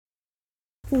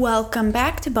Welcome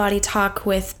back to Body Talk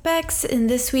with Bex. In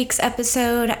this week's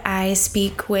episode, I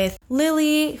speak with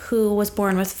Lily, who was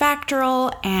born with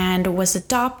Vacterl and was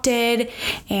adopted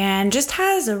and just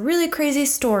has a really crazy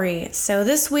story. So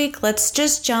this week, let's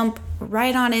just jump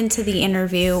right on into the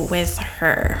interview with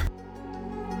her.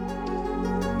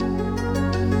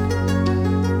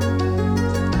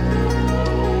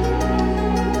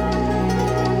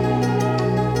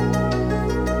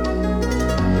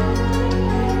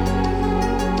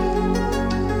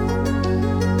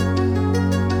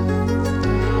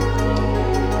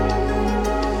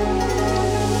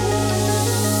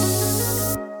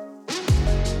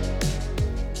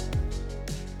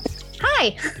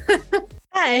 Hi.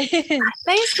 Hi.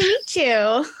 Nice to meet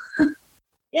you.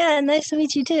 Yeah, nice to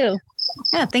meet you too.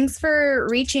 Yeah, thanks for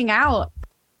reaching out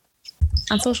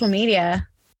on social media.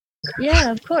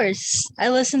 Yeah, of course. I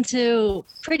listen to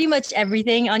pretty much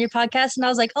everything on your podcast, and I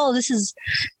was like, "Oh, this is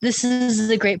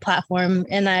a great platform,"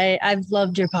 and I've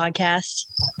loved your podcast.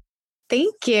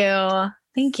 Thank you.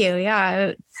 Yeah,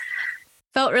 it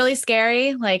felt really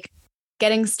scary, like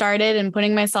getting started and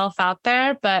putting myself out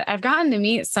there, but I've gotten to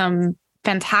meet some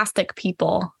fantastic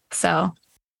people. So,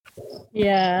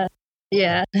 yeah.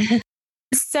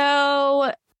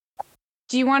 So,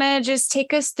 do you want to just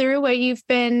take us through what you've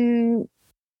been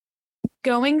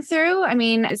going through? I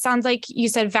mean, it sounds like you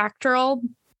said Vacterl.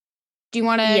 Do you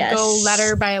want to go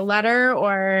letter by letter,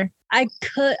 or? I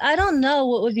don't know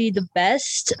what would be the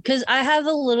best because I have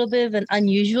a little bit of an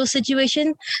unusual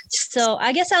situation. So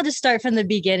I guess I'll just start from the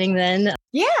beginning then.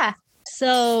 Yeah.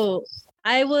 So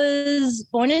I was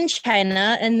born in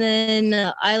China, and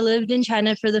then I lived in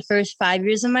China for the first 5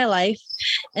 years of my life.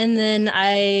 And then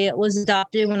I was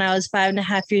adopted when I was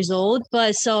 5.5 years old.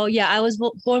 But so, yeah, I was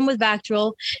born with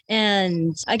Vacterl.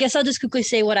 And I guess I'll just quickly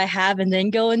say what I have and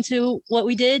then go into what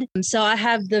we did. So I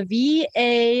have the V,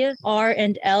 A, R,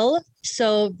 and L.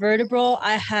 So vertebral,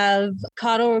 I have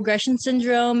caudal regression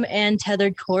syndrome and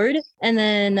tethered cord. And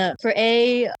then for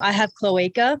A, I have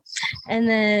cloaca. And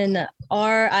then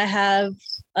R, I have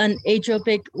an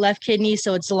atrophic left kidney,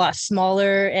 so it's a lot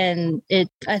smaller, and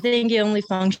I think it only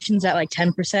functions at like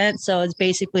 10%, so it's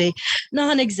basically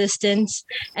non-existent.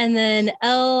 And then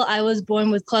L, I was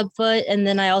born with clubfoot, and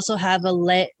then I also have a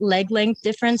leg length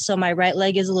difference, so my right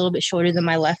leg is a little bit shorter than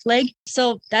my left leg.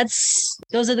 So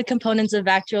those are the components of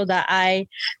Vacterl that I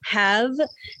have.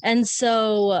 And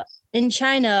so in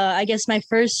China, I guess my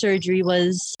first surgery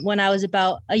was when I was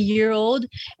about a year old,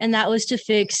 and that was to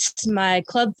fix my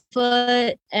club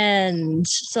foot. And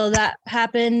so that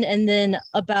happened. And then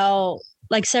about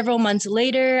like several months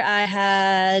later, I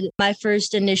had my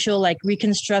first initial like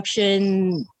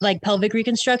reconstruction, like pelvic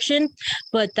reconstruction,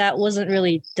 but that wasn't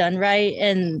really done right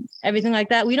and everything like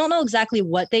that. We don't know exactly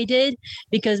what they did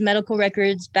because medical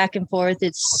records back and forth,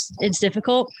 it's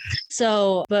difficult.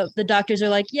 So, but the doctors are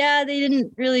like, yeah, they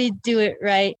didn't really do it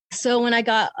right. So when I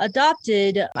got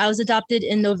adopted, I was adopted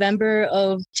in November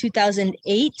of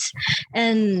 2008.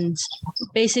 And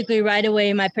basically right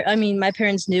away, my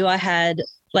parents knew I had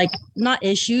like not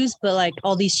issues, but like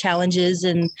all these challenges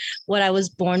and what I was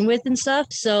born with and stuff.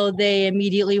 So they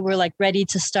immediately were like ready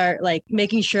to start like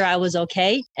making sure I was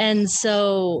okay. And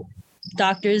so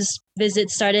doctors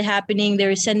visits started happening. They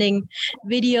were sending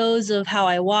videos of how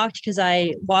I walked because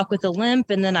I walk with a limp,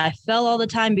 and then I fell all the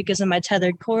time because of my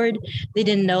tethered cord. They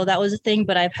didn't know that was a thing,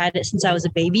 but I've had it since I was a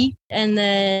baby. And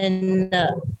then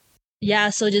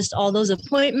so just all those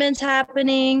appointments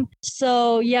happening.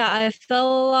 So yeah, I fell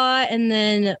a lot, and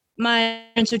then my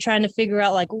parents were trying to figure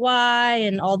out like why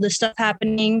and all this stuff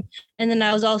happening. And then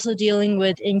I was also dealing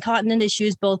with incontinent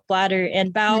issues, both bladder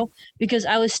and bowel, because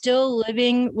I was still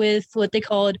living with what they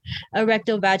called a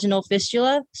rectovaginal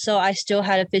fistula. So I still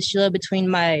had a fistula between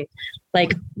my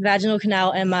like vaginal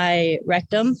canal and my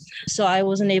rectum. So I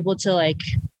wasn't able to like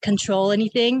control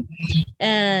anything.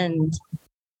 And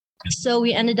so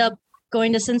we ended up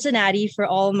going to Cincinnati for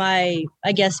all my,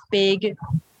 I guess, big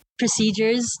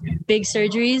procedures, big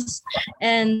surgeries.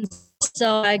 And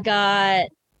so I got,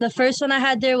 the first one I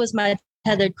had there was my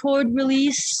tethered cord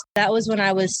release. That was when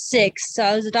I was 6. So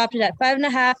I was adopted at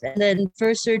 5.5. And then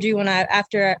first surgery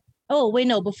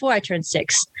before I turned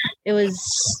 6. It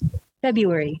was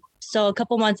February. So a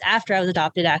couple months after I was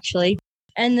adopted, actually.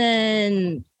 And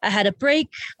then I had a break,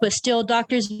 but still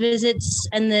doctor's visits.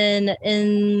 And then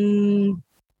in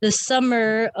the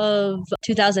summer of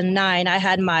 2009, I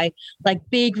had my like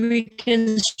big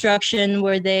reconstruction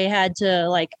where they had to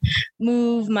like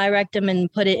move my rectum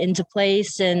and put it into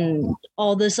place and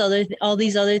all these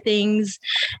other things.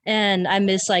 And I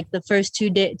missed like the first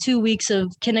 2 weeks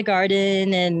of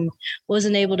kindergarten and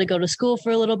wasn't able to go to school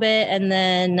for a little bit. And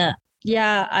then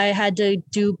yeah, I had to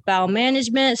do bowel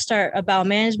management, start a bowel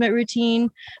management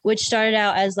routine, which started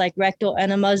out as like rectal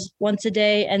enemas once a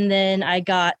day. And then I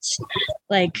got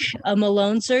like a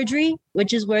Malone surgery,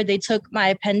 which is where they took my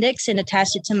appendix and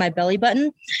attached it to my belly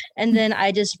button. And then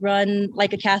I just run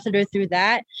like a catheter through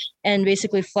that and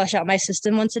basically flush out my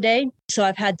system once a day. So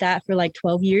I've had that for like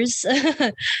 12 years.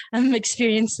 I'm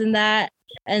experiencing that.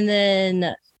 And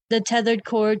then the tethered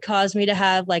cord caused me to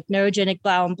have like neurogenic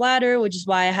bowel and bladder, which is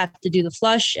why I have to do the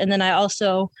flush. And then I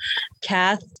also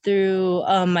cath through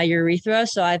my urethra.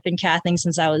 So I've been cathing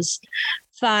since I was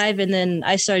 5. And then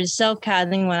I started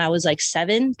self-cathing when I was like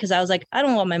 7 because I was like, I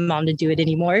don't want my mom to do it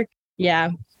anymore.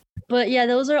 Yeah. But yeah,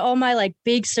 those are all my like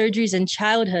big surgeries in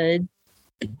childhood,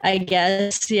 I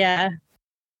guess. Yeah.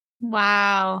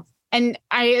 Wow. And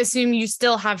I assume you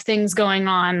still have things going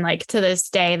on like to this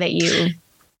day that you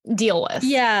deal with.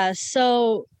 Yeah.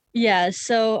 So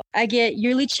I get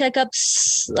yearly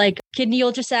checkups like kidney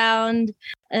ultrasound,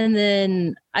 and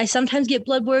then I sometimes get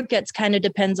blood work. It kind of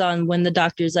depends on when the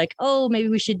doctor's like, oh, maybe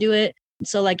we should do it.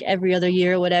 So like every other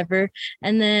year or whatever.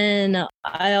 And then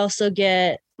I also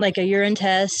get like a urine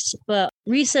test. But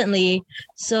recently,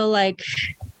 so like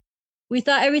we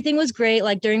thought everything was great.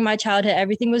 Like during my childhood,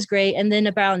 everything was great. And then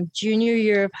about junior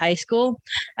year of high school,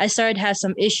 I started to have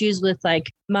some issues with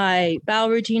like my bowel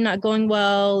routine not going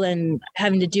well and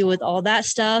having to deal with all that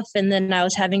stuff. And then I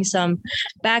was having some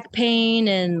back pain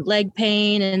and leg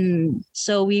pain. And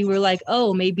so we were like,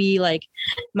 oh, maybe like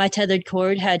my tethered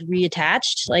cord had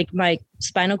reattached, like my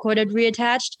spinal cord had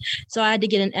reattached. So I had to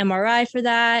get an MRI for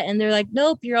that. And they're like,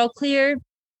 nope, you're all clear.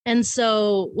 And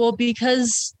so, well,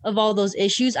 because of all those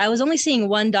issues, I was only seeing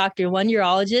one doctor, one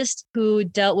urologist who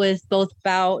dealt with both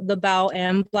the bowel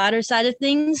and bladder side of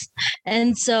things.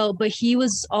 And so, but he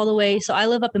was all the way, so I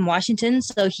live up in Washington.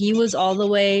 So he was all the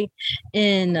way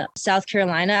in South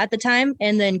Carolina at the time.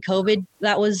 And then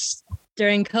that was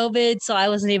during COVID. So I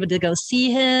wasn't able to go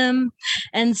see him.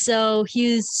 And so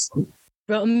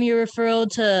wrote me a referral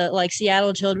to like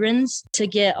Seattle Children's to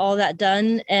get all that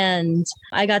done. And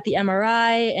I got the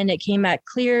MRI and it came back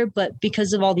clear. But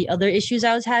because of all the other issues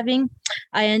I was having,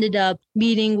 I ended up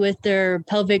meeting with their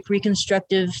pelvic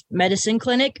reconstructive medicine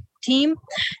clinic team.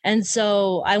 And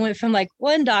so I went from like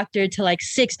one doctor to like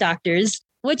 6 doctors,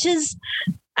 which is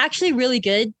actually really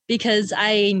good because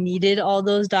I needed all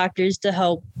those doctors to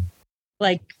help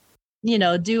like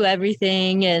do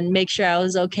everything and make sure I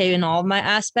was okay in all of my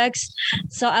aspects.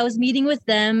 So I was meeting with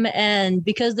them, and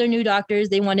because they're new doctors,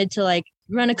 they wanted to like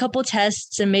run a couple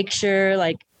tests and make sure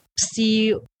like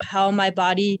see how my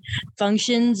body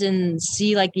functions and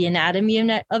see like the anatomy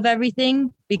of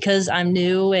everything because I'm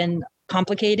new and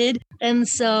complicated. And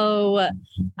so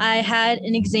I had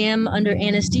an exam under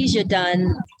anesthesia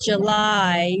done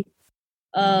July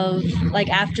of like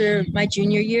after my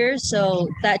junior year. So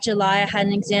that July I had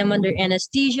an exam under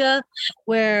anesthesia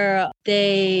where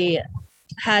the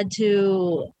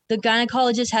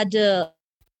gynecologist had to,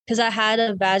 because I had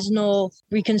a vaginal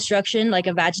reconstruction, like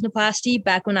a vaginoplasty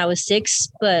back when I was 6,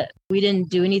 but we didn't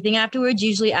do anything afterwards.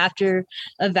 Usually after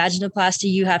a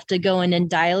vaginoplasty, you have to go in and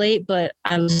dilate, but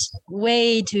I was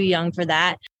way too young for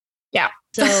that. Yeah.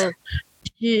 So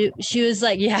she was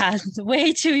like, yeah,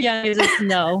 way too young.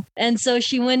 No. And so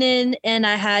she went in and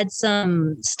I had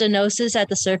some stenosis at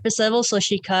the surface level. So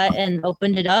she cut and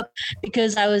opened it up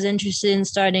because I was interested in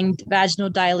starting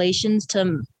vaginal dilations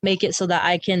to make it so that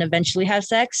I can eventually have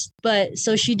sex. But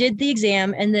so she did the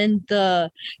exam, and then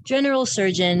the general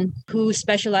surgeon who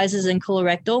specializes in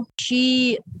colorectal,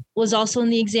 she was also in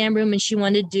the exam room and she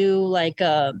wanted to do like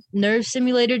a nerve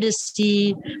simulator to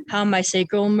see how my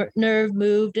sacral nerve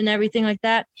moved and everything like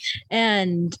that.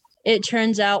 And it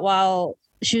turns out while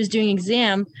she was doing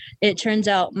exam, it turns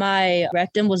out my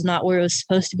rectum was not where it was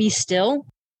supposed to be still.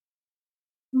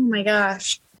 Oh my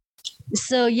gosh.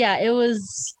 So yeah, it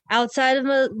was outside of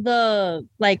the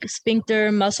like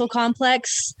sphincter muscle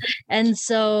complex. And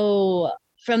so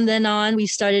from then on, we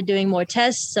started doing more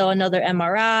tests. So another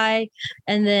MRI.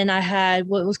 And then I had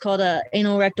what was called a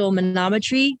anal rectal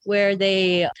manometry, where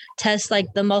they test like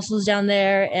the muscles down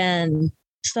there and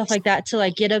stuff like that to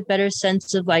like get a better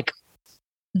sense of like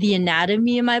the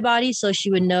anatomy of my body. So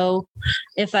she would know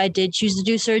if I did choose to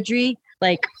do surgery,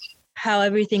 like how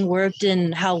everything worked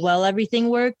and how well everything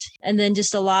worked. And then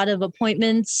just a lot of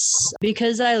appointments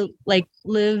because I like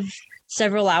live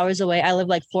several hours away. I live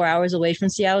like 4 hours away from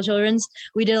Seattle Children's.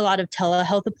 We did a lot of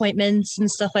telehealth appointments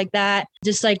and stuff like that,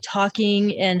 just like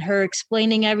talking and her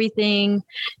explaining everything.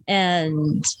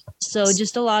 And so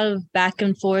just a lot of back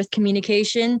and forth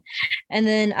communication. And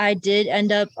then I did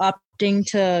end up opting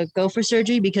to go for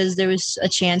surgery because there was a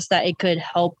chance that it could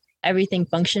help everything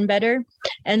function better.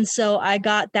 And so I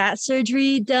got that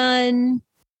surgery done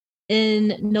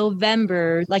in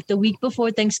November, like the week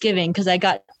before Thanksgiving, because I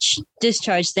got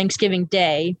discharged Thanksgiving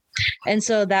Day. And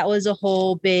so that was a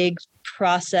whole big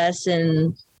process,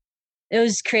 and it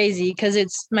was crazy because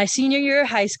it's my senior year of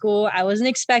high school. I wasn't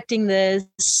expecting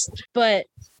this, but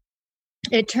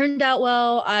it turned out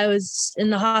well. I was in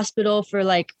the hospital for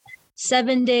like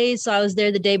 7 days. So I was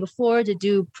there the day before to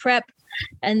do prep,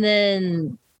 and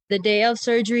then the day of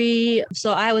surgery.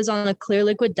 So I was on a clear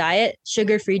liquid diet,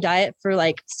 sugar-free diet for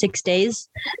like 6 days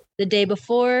the day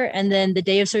before. And then the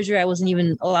day of surgery, I wasn't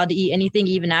even allowed to eat anything,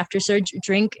 even after surgery,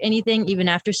 drink anything, even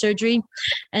after surgery.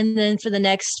 And then for the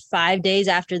next 5 days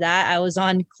after that, I was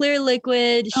on clear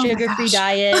liquid, sugar-free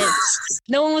diets.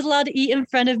 No one was allowed to eat in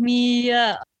front of me.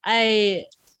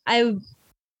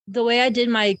 The way I did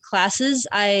my classes,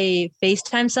 I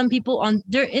FaceTime some people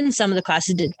in some of the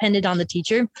classes, depended on the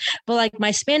teacher. But like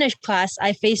my Spanish class,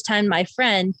 I FaceTimed my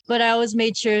friend, but I always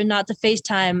made sure not to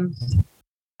FaceTime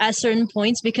at certain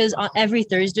points because on every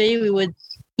Thursday we would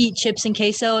eat chips and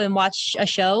queso and watch a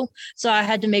show. So I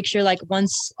had to make sure like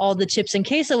once all the chips and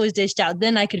queso was dished out,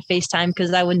 then I could FaceTime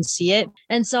because I wouldn't see it.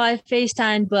 And so I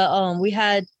FaceTimed, but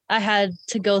I had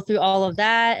to go through all of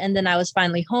that. And then I was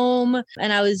finally home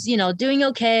and I was, doing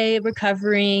okay,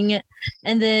 recovering.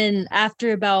 And then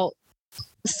after from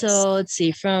December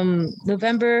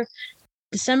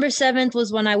 7th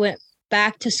was when I went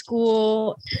back to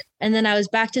school. And then I was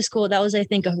back to school. That was, I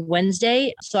think, a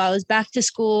Wednesday. So I was back to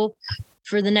school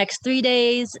for the next 3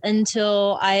 days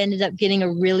until I ended up getting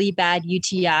a really bad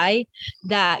UTI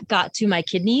that got to my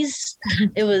kidneys.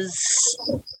 It was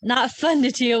not fun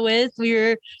to deal with. We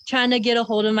were trying to get a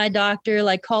hold of my doctor,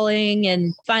 like calling.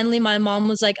 And finally, my mom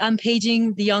was like, I'm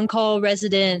paging the on-call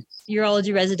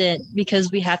urology resident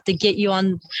because we have to get you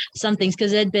on some things,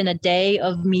 because it had been a day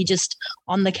of me just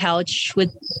on the couch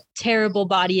with terrible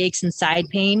body aches and side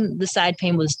pain. The side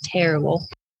pain was terrible.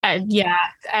 Yeah,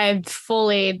 I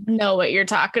fully know what you're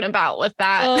talking about with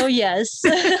that. Oh, yes.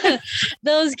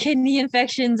 Those kidney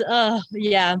infections. Oh,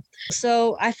 yeah.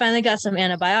 So I finally got some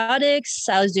antibiotics.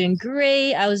 I was doing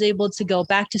great. I was able to go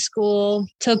back to school,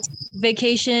 took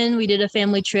vacation. We did a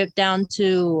family trip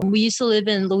we used to live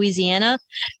in Louisiana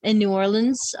in New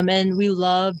Orleans, and we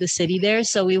loved the city there.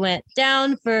 So we went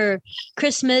down for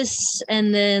Christmas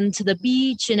and then to the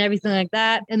beach and everything like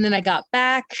that. And then I got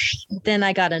back. Then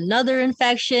I got another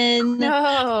infection.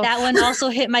 No. That one also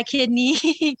hit my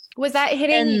kidney. Was that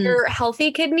hitting your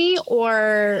healthy kidney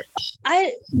or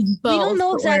both? We don't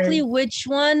know exactly which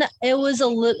one. It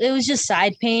was just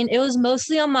side pain. It was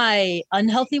mostly on my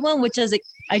unhealthy one, which is,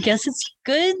 I guess it's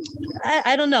good.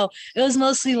 I don't know. It was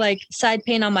mostly like side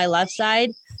pain on my left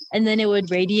side, and then it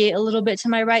would radiate a little bit to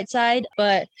my right side.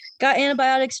 But got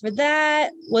antibiotics for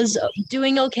that, was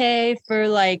doing okay for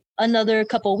like another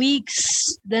couple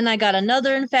weeks. Then I got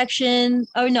another infection.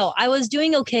 Oh no, I was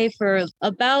doing okay for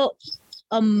about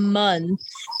a month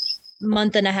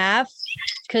and a half,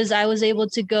 because I was able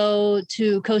to go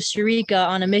to Costa Rica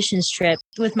on a missions trip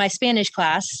with my Spanish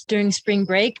class during spring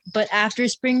break. But after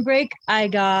spring break, I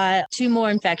got 2 more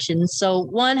infections. So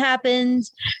one happened,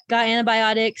 got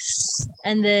antibiotics,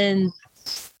 and then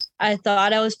I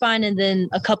thought I was fine. And then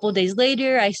a couple of days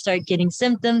later, I start getting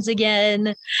symptoms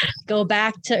again, go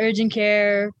back to urgent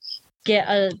care,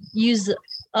 use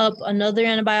up another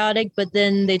antibiotic. But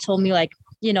then they told me, like,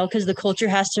 because the culture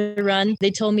has to run,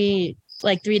 they told me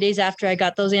like 3 days after I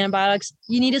got those antibiotics,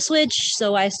 you need to switch.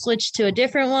 So I switched to a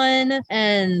different one,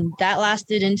 and that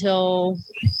lasted until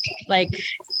like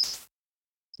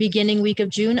beginning week of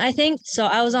June, I think. So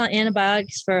I was on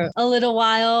antibiotics for a little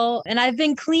while, and I've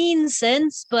been clean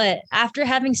since. But after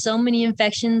having so many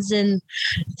infections in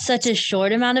such a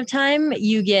short amount of time,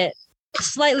 you get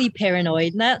slightly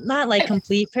paranoid, not like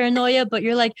complete paranoia, but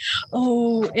you're like,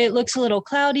 oh, it looks a little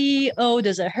cloudy. Oh,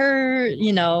 does it hurt?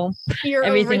 You're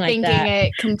everything overthinking like that.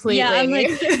 it completely. Yeah, I'm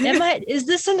like, is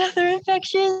this another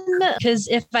infection? Because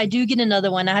if I do get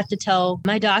another one, I have to tell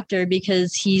my doctor,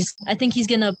 because I think he's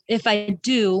gonna, if I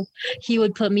do, he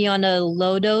would put me on a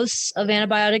low dose of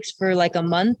antibiotics for like a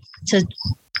month to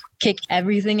kick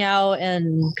everything out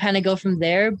and kind of go from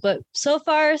there. But so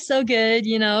far, so good,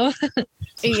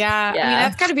 Yeah. I mean,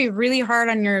 that's got to be really hard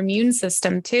on your immune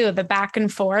system too. The back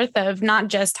and forth of not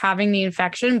just having the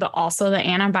infection, but also the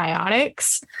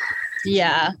antibiotics.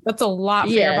 Yeah. That's a lot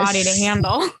for your body to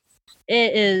handle.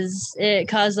 It is. It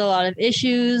caused a lot of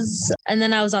issues. And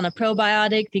then I was on a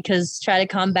probiotic because try to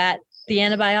combat the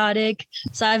antibiotic.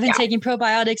 So I've been taking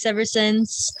probiotics ever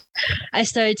since. I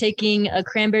started taking a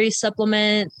cranberry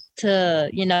supplement to,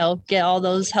 get all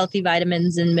those healthy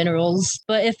vitamins and minerals.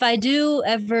 But if I do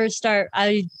ever start,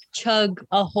 I chug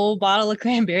a whole bottle of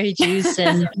cranberry juice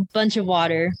and a bunch of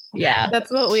water. Yeah.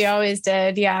 That's what we always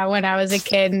did. Yeah. When I was a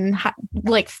kid and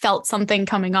like felt something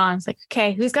coming on, it's like,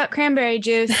 okay, who's got cranberry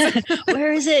juice?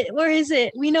 Where is it? Where is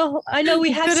it? I know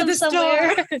we have Go to some the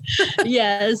somewhere. store.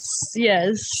 Yes.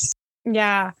 Yes.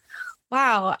 Yeah.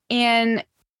 Wow. And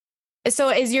so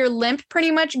is your limp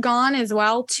pretty much gone as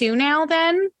well too now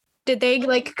then? Did they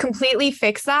like completely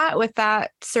fix that with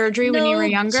that surgery when you were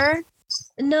younger?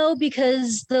 No,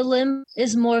 because the limb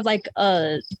is more of like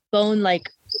a bone like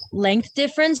length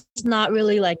difference, not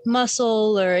really like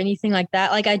muscle or anything like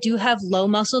that. Like I do have low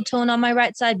muscle tone on my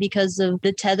right side because of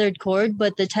the tethered cord,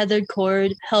 but the tethered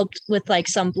cord helped with like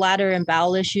some bladder and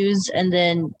bowel issues, and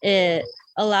then it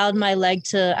allowed my leg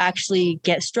to actually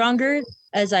get stronger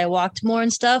as I walked more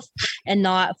and stuff and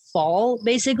not fall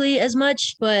basically as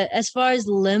much. But as far as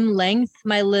limb length,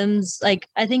 my limbs, like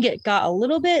I think it got a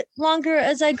little bit longer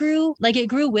as I grew. Like it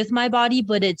grew with my body,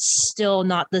 but it's still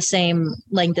not the same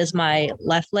length as my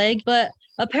left leg. But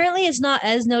apparently it's not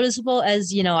as noticeable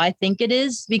as, I think it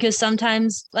is, because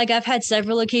sometimes like I've had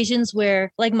several occasions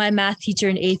where like my math teacher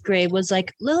in 8th grade was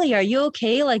like, Lily, are you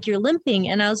okay? Like you're limping.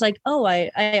 And I was like, oh,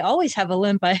 I always have a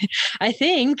limp. I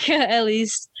think at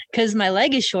least, because my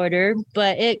leg is shorter,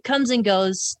 but it comes and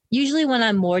goes. Usually when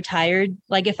I'm more tired,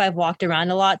 like if I've walked around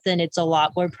a lot, then it's a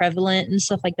lot more prevalent and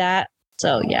stuff like that.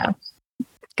 So yeah.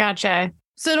 Gotcha.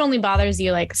 So it only bothers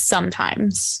you like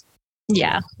sometimes.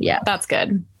 Yeah. Yeah. That's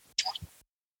good.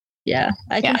 Yeah,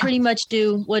 I can pretty much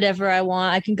do whatever I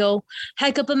want. I can go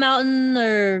hike up a mountain,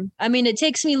 or I mean, it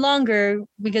takes me longer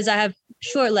because I have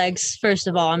short legs. First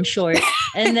of all, I'm short,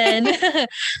 and then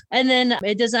and then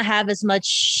it doesn't have as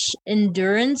much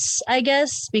endurance, I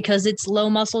guess, because it's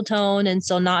low muscle tone and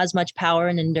so not as much power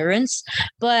and endurance.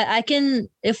 But I can,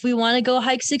 if we want to go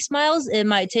hike 6 miles, it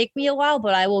might take me a while,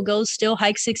 but I will go still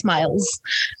hike 6 miles.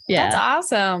 Yeah,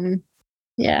 that's awesome.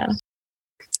 Yeah.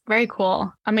 Very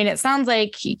cool. I mean, it sounds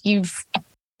like you've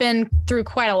been through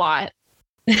quite a lot.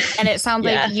 And it sounds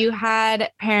like you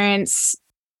had parents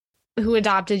who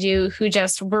adopted you who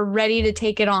just were ready to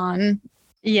take it on.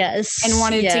 Yes. And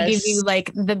wanted to give you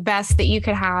like the best that you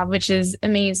could have, which is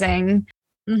amazing.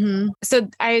 Mm-hmm. So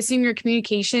I assume your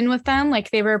communication with them, like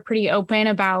they were pretty open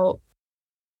about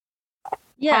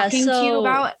talking to you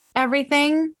about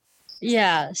everything.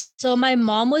 Yeah. So my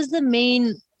mom was the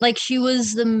main, like she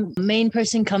was the main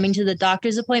person coming to the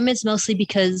doctor's appointments, mostly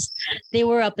because they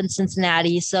were up in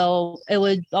Cincinnati. So it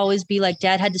would always be like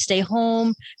dad had to stay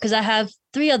home because I have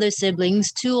 3 other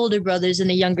siblings, 2 older brothers and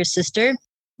a younger sister.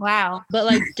 Wow. But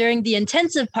like during the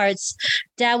intensive parts,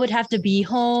 dad would have to be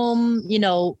home.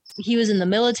 He was in the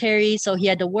military, so he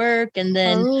had to work and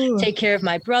then take care of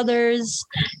my brothers.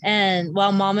 And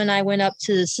while mom and I went up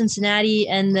to Cincinnati,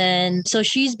 and then so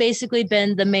she's basically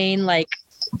been the main like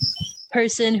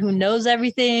person who knows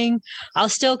everything. I'll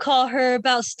still call her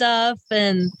about stuff,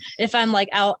 and if I'm like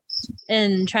out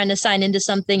and trying to sign into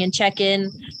something and check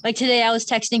in, like today I was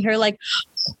texting her like,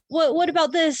 what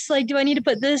about this, like do I need to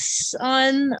put this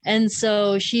on? And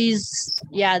so she's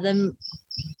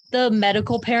the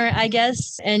medical parent, I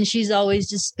guess. And she's always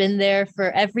just been there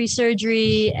for every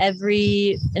surgery,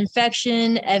 every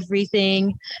infection,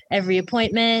 everything, every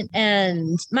appointment.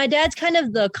 And my dad's kind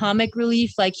of the comic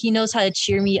relief. Like he knows how to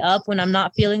cheer me up when I'm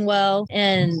not feeling well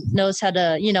and knows how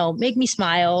to, make me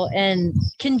smile and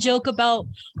can joke about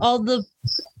all the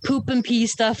poop and pee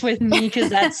stuff with me because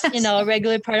that's, a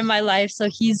regular part of my life. So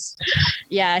he's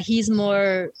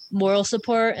more moral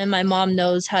support, and my mom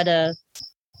knows how to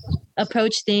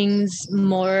approach things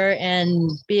more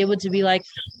and be able to be like,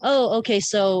 oh, okay,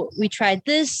 so we tried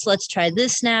this, let's try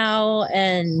this now.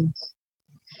 And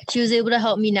she was able to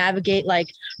help me navigate like,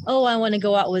 oh, I want to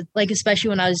go out with, like, especially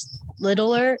when I was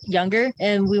younger,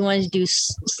 and we wanted to do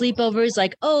sleepovers,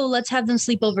 like, oh, let's have them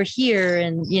sleep over here,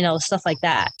 and stuff like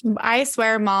that. I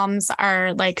swear moms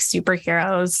are like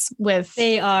superheroes with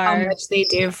how much they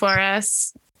do for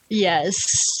us. Yes,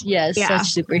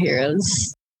 such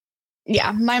superheroes.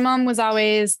 Yeah, my mom was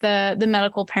always the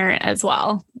medical parent as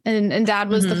well. And dad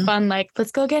was the fun, like,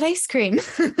 let's go get ice cream.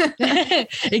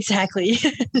 Exactly.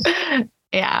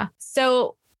 Yeah.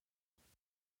 So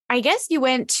I guess you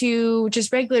went to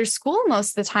just regular school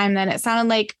most of the time then. It sounded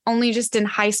like only just in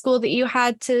high school that you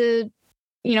had to,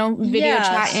 video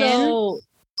chat in.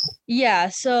 Yeah.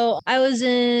 So I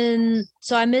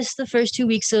missed the first 2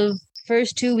 weeks of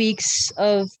first 2 weeks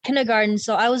of kindergarten.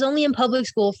 So I was only in public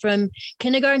school from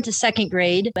kindergarten to second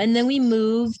grade. And then we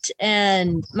moved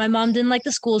and my mom didn't like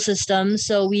the school system.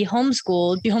 So we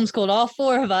homeschooled. She homeschooled all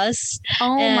four of us.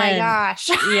 Oh my gosh.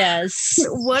 Yes.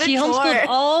 What a She chore.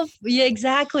 homeschooled yeah,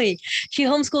 exactly. She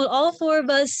homeschooled all four of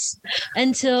us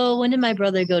until when did my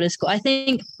brother go to school? I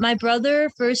think my brother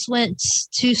first went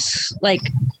to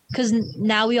because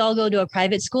now we all go to a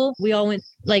private school. We all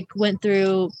went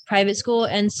through private school.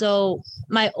 And so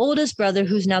my oldest brother,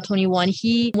 who's now 21,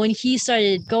 when he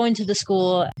started going to the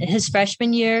school his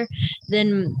freshman year,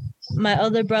 then my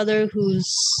other brother, who's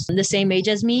the same age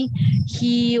as me,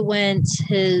 he went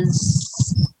his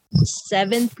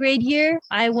 7th grade year.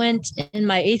 I went in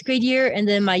my 8th grade year, and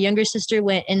then my younger sister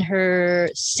went in her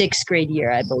 6th grade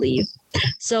year, I believe.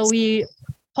 So we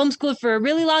homeschooled for a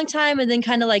really long time and then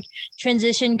kind of like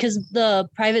transitioned because the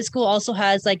private school also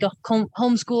has like a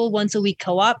homeschool once a week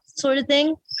co-op sort of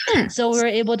thing. So we were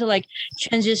able to like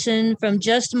transition from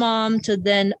just mom to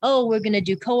then, we're going to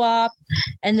do co-op.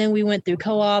 And then we went through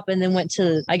co-op and then went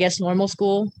to, I guess, normal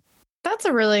school. That's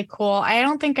a really cool. I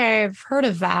don't think I've heard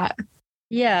of that.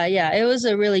 Yeah. It was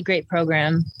a really great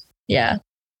program. Yeah.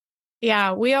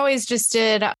 Yeah, we always just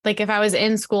did, like, if I was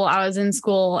in school, I was in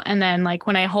school. And then, like,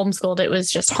 when I homeschooled, it was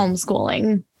just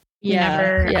homeschooling. We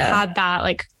never had that,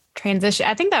 like, transition.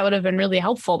 I think that would have been really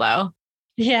helpful, though.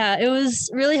 Yeah, it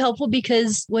was really helpful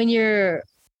because when you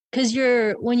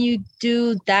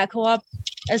do that co-op,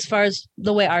 as far as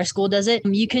the way our school does it,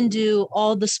 you can do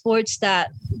all the sports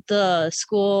that the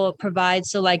school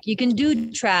provides. So like you can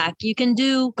do track, you can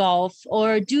do golf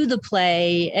or do the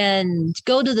play and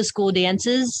go to the school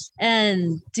dances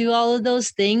and do all of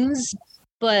those things.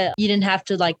 But you didn't have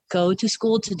to like go to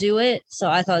school to do it. So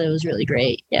I thought it was really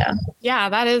great. Yeah. Yeah,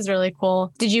 that is really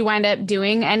cool. Did you wind up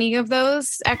doing any of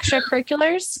those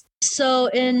extracurriculars? So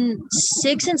in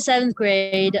 6th and 7th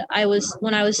grade,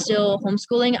 when I was still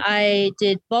homeschooling, I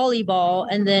did volleyball,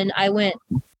 and then I went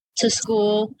to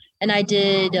school and I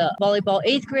did volleyball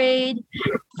 8th grade.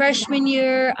 Freshman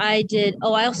year, I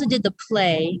also did the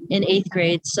play in 8th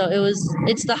grade. So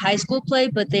it's the high school play,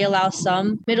 but they allow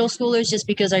some middle schoolers just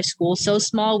because our school's so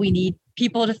small. We need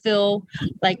people to fill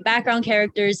like background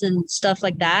characters and stuff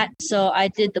like that. So I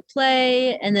did the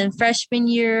play, and then freshman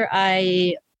year,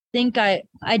 I think I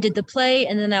did the play,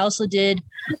 and then I also did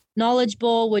Knowledge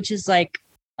Bowl, which is like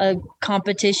a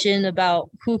competition about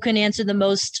who can answer the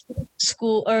most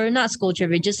not school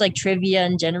trivia, just like trivia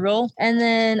in general. And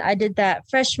then I did that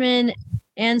freshman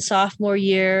and sophomore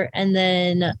year. And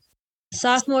then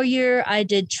sophomore year, I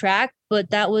did track, but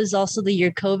that was also the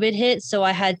year COVID hit. So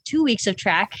I had 2 weeks of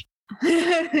track.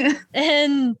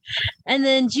 and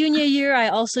then junior year I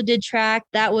also did track.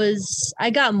 I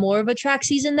got more of a track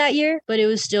season that year, but it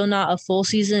was still not a full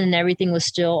season and everything was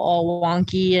still all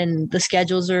wonky and the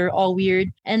schedules are all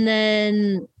weird. And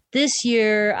then this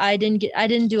year I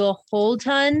didn't do a whole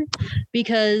ton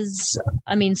because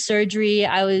surgery.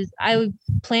 I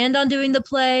planned on doing the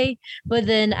play, but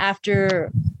then after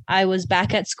I was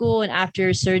back at school and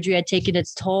after surgery had taken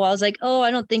its toll, I was like,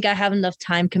 I don't think I have enough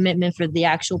time commitment for the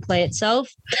actual play itself.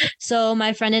 So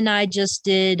my friend and I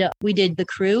we did the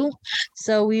crew.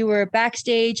 So we were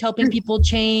backstage helping people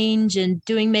change and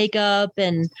doing makeup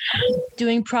and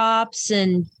doing props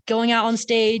and going out on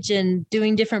stage and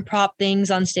doing different prop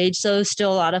things on stage. So it was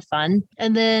still a lot of fun.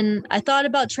 And then I thought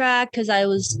about track because I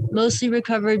was mostly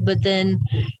recovered, but then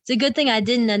it's a good thing I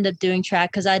didn't end up doing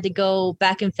track because I had to go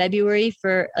back in February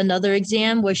for another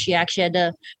exam where she actually had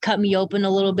to cut me open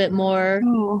a little bit more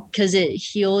because it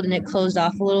healed and it closed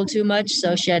off a little too much.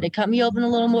 So she had to cut me open a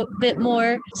little bit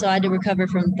more. So I had to recover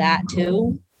from that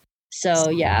too. So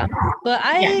yeah, but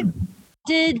I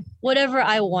did whatever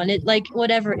I wanted, like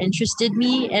whatever interested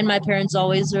me. And my parents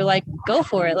always were like, go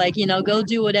for it. Like, go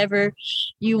do whatever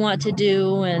you want to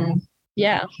do. And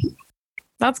yeah.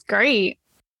 That's great.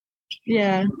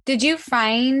 Yeah. Did you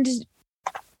find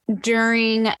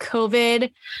during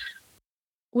COVID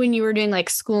when you were doing like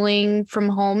schooling from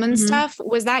home and stuff,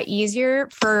 was that easier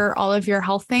for all of your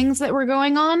health things that were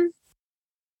going on?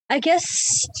 I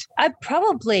guess I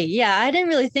I didn't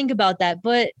really think about that,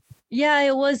 but yeah,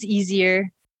 it was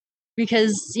easier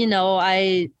because,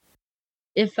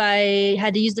 if I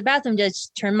had to use the bathroom,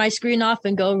 just turn my screen off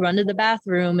and go run to the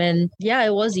bathroom. And yeah,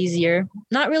 it was easier.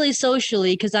 Not really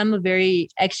socially because I'm a very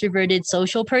extroverted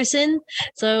social person.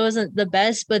 So it wasn't the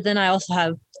best, but then I also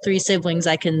have 3 siblings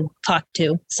I can talk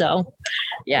to. So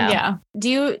yeah.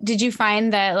 Yeah. Did you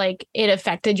find that like it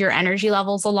affected your energy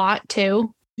levels a lot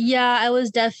too? Yeah, I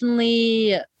was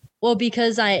definitely... Well,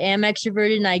 because I am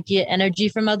extroverted and I get energy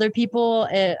from other people,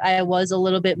 I was a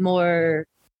little bit more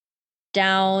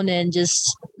down and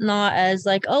just not as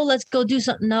like, oh, let's go do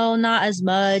something. No, not as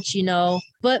much,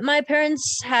 But my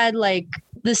parents had like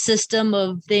the system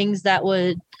of things that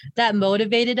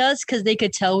motivated us because they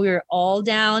could tell we were all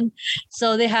down.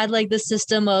 So they had like the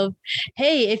system of,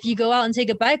 hey, if you go out and take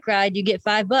a bike ride, you get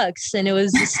 $5. And it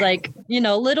was just like,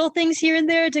 little things here and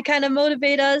there to kind of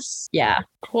motivate us. Yeah.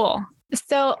 Cool.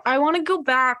 So I want to go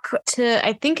back to,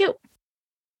 I think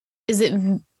is it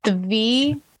the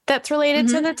V that's related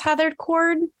to the tethered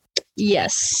cord?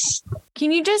 Yes.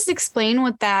 Can you just explain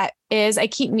what that is? I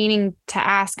keep meaning to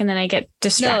ask and then I get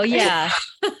distracted. No, yeah.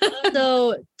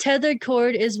 So tethered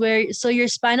cord is so your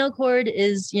spinal cord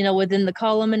is, within the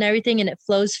column and everything and it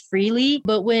flows freely.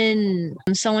 But when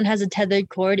someone has a tethered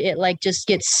cord, it like just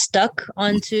gets stuck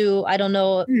onto, I don't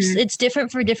know, it's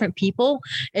different for different people.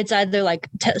 It's either like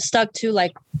stuck to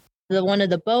like one of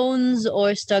the bones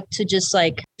or stuck to just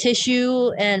like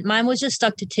tissue. And mine was just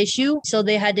stuck to tissue. So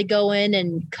they had to go in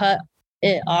and cut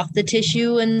it off the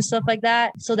tissue and stuff like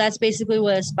that. So that's basically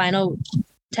what a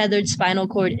tethered spinal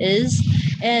cord is.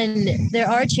 And there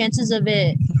are chances of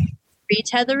it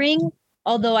retethering,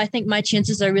 although I think my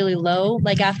chances are really low.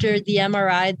 Like after the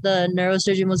MRI, the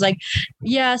neurosurgeon was like,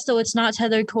 yeah, so it's not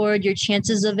tethered cord. Your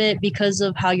chances of it, because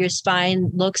of how your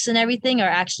spine looks and everything, are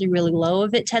actually really low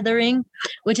of it tethering,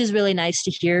 which is really nice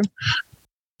to hear.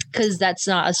 Because that's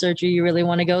not a surgery you really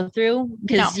want to go through,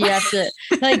 because you have to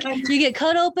like you get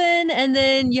cut open and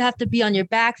then you have to be on your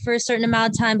back for a certain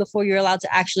amount of time before you're allowed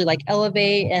to actually like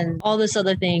elevate and all this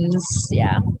other things.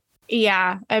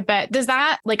 Yeah, I bet. Does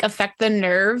that like affect the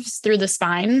nerves through the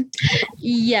spine?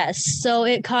 Yes. So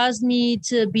it caused me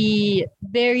to be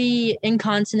very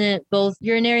incontinent, both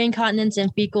urinary incontinence and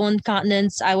fecal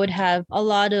incontinence. I would have a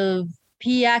lot of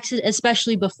pee accidents,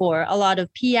 especially before, a lot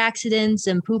of pee accidents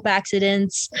and poop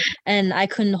accidents, and I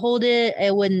couldn't hold it.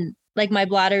 It wouldn't, like my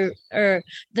bladder or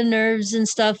the nerves and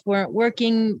stuff weren't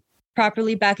working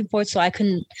properly back and forth, so I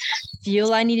couldn't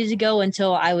feel I needed to go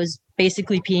until I was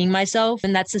basically peeing myself.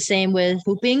 And that's the same with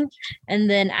pooping. And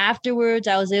then afterwards,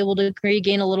 I was able to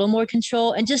regain a little more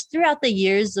control. And just throughout the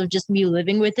years of just me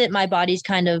living with it, my body's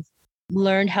kind of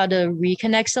learned how to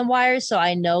reconnect some wires, so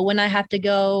I know when I have to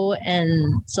go,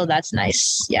 and so that's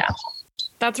nice. Yeah,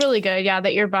 that's really good. Yeah,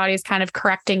 that your body's kind of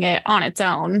correcting it on its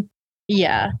own.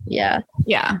 Yeah. And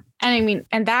I mean,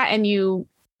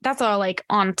 that's all like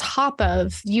on top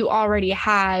of you already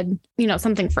had,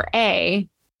 something for A,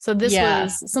 so this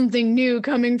was something new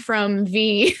coming from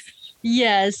V.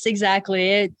 Yes, exactly.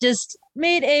 It just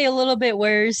made A a little bit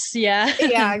worse. Yeah.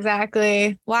 Yeah,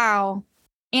 exactly. Wow.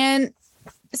 And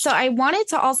so I wanted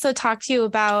to also talk to you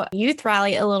about Youth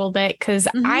Rally a little bit, because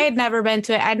I had never been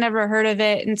to it. I'd never heard of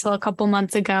it until a couple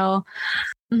months ago.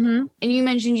 And you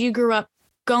mentioned you grew up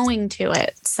going to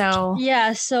it. So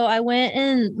yeah, so I went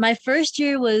in, my first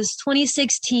year was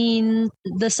 2016,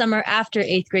 the summer after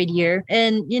 8th grade year.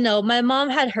 And, my mom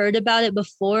had heard about it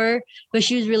before, but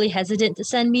she was really hesitant to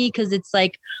send me because it's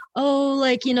like, oh,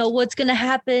 like, what's going to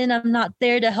happen? I'm not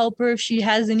there to help her if she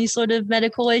has any sort of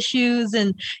medical issues.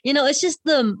 And, it's just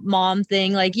the mom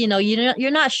thing. Like,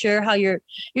 you're not sure how your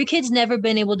kid's never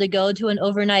been able to go to an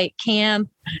overnight camp.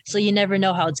 So you never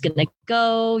know how it's going to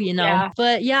go, Yeah.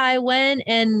 But yeah, I went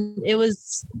and it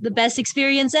was the best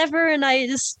experience ever. And I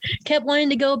just kept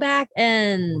wanting to go back.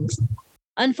 And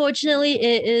unfortunately,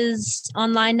 it is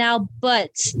online now, but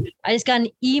I just got an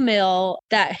email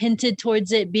that hinted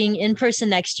towards it being in person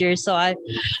next year. So I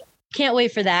can't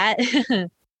wait for that.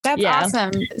 That's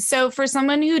awesome. So for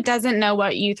someone who doesn't know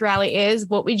what Youth Rally is,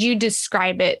 what would you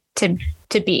describe it to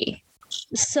be?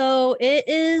 So it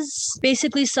is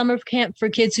basically summer camp for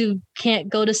kids who can't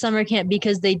go to summer camp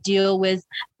because they deal with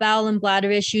bowel and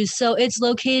bladder issues. So it's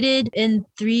located in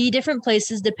 3 different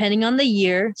places depending on the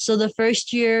year. So the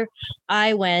first year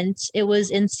I went, it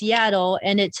was in Seattle,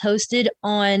 and it's hosted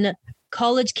on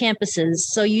college campuses.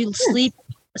 So you sleep.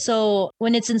 So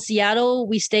when it's in Seattle,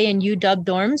 we stay in UW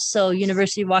dorms, so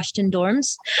University of Washington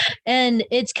dorms. And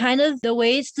it's kind of, the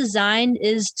way it's designed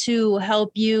is to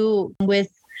help you with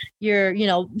your,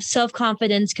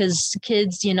 self-confidence, because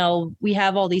kids, we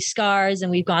have all these scars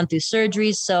and we've gone through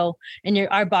surgeries. So, and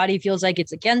our body feels like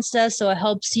it's against us. So it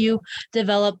helps you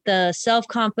develop the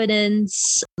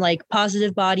self-confidence, like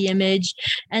positive body image.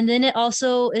 And then it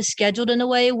also is scheduled in a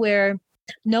way where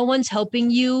no one's helping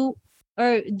you,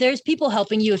 or there's people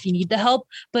helping you if you need the help,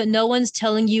 but no one's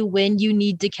telling you when you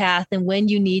need to cath and when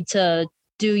you need to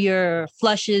do your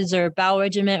flushes or bowel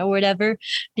regimen or whatever,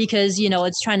 because,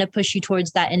 it's trying to push you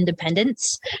towards that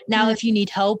independence. Now, if you need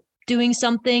help doing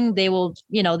something, they will,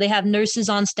 they have nurses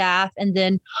on staff, and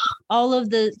then all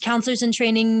of the counselors and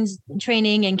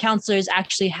training and counselors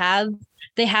actually have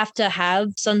they have to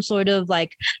have some sort of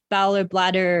like bowel or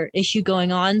bladder issue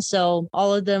going on. So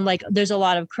all of them, like there's a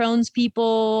lot of Crohn's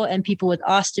people and people with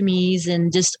ostomies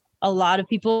and just a lot of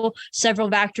people, several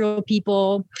Vacterl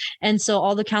people. And so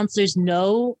all the counselors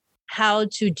know how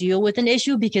to deal with an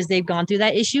issue because they've gone through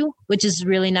that issue, which is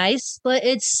really nice. But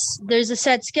there's a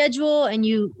set schedule and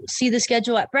you see the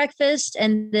schedule at breakfast.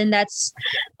 And then that's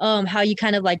how you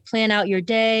kind of like plan out your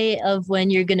day of when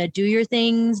you're going to do your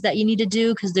things that you need to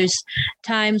do. Cause there's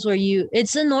times where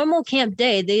it's a normal camp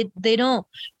day. They don't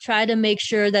try to make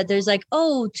sure that there's like,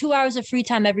 2 hours of free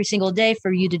time every single day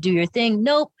for you to do your thing.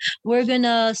 Nope.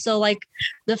 So like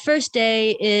the first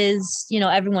day is,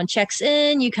 everyone checks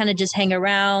in, you kind of just hang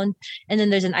around. And then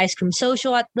there's an ice cream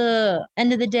social at the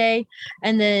end of the day.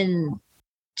 And then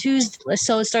Tuesday,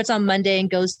 so it starts on Monday and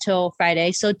goes till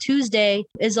Friday. So Tuesday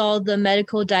is all the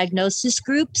medical diagnosis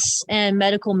groups and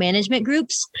medical management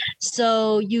groups.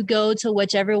 So you go to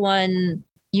whichever one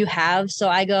you have. So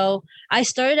I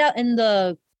started out in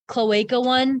the cloaca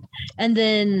one, and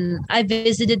then I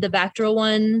visited the Vacterl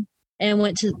one. I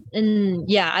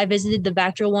visited the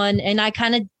Vacterl one, and I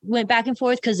kind of went back and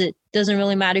forth because it doesn't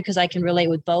really matter because I can relate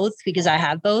with both because I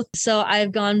have both. So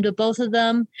I've gone to both of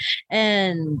them.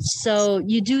 And so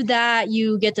you do that,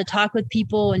 you get to talk with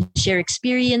people and share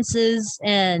experiences,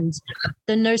 and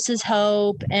the nurses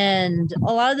help. And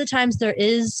a lot of the times there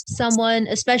is someone,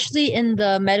 especially in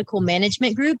the medical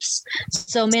management groups.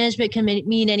 So management can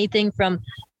mean anything from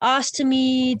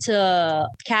ostomy to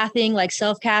cathing, like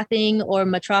self-cathing or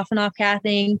Mitrofanov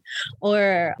cathing,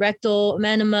 or rectal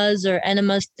enemas or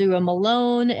enemas through a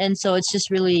Malone. And so it's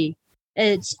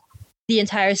the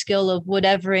entire skill of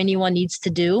whatever anyone needs to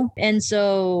do. And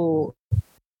so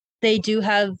they do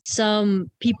have some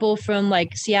people from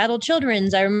like Seattle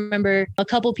Children's. I remember a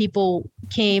couple people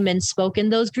came and spoke in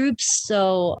those groups.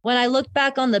 So when I look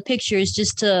back on the pictures,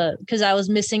 because I was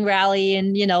missing Rally,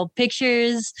 and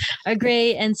pictures are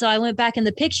great. And so I went back in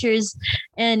the pictures,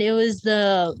 and it was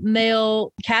the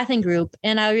male cathing group.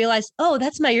 And I realized,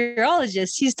 that's my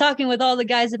urologist. He's talking with all the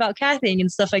guys about cathing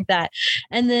and stuff like that.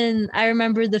 And then I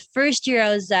remember the first year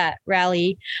I was at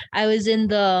Rally, I was in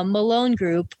the Malone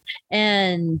group,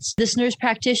 and this nurse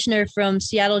practitioner from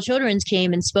Seattle Children's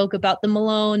came and spoke about the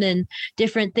Malone and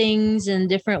different things and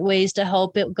different ways to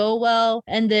help it go well.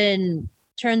 And then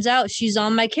turns out she's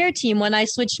on my care team when I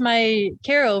switched my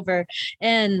care over.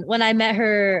 And when I met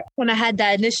her, when I had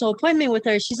that initial appointment with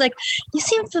her, she's like, "You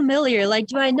seem familiar. Like,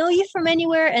 do I know you from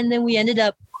anywhere?" And then we ended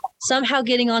up somehow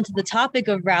getting onto the topic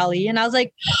of Rally. And I was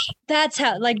like, that's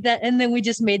how, like that. And then we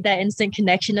just made that instant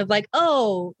connection of like,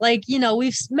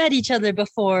 we've met each other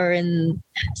before and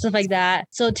stuff like that.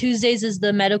 So Tuesdays is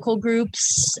the medical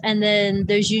groups. And then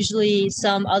there's usually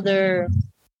some other,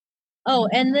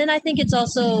 and then I think it's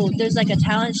also, there's like a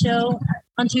talent show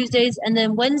on Tuesdays. And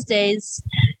then Wednesdays,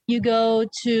 you go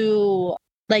to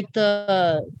like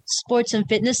the sports and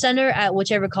fitness center at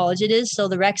whichever college it is. So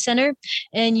the rec center,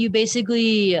 and you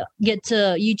basically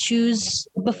you choose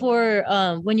before,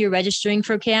 when you're registering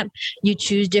for camp, you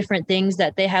choose different things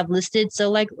that they have listed.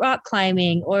 So like rock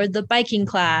climbing or the biking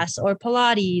class or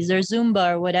Pilates or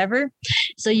Zumba or whatever.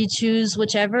 So you choose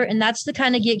whichever, and that's to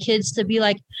kind of get kids to be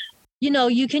like,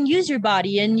 you can use your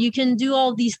body and you can do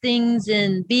all these things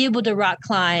and be able to rock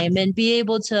climb and be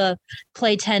able to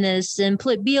play tennis and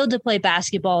be able to play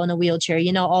basketball in a wheelchair,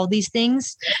 all these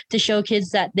things to show kids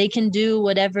that they can do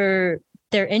whatever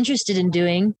they're interested in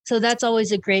doing. So that's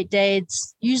always a great day. It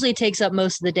usually takes up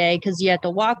most of the day because you have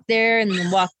to walk there and then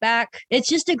walk back. It's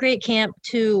just a great camp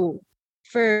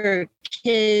for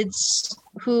kids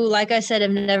who, like I said,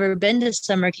 have never been to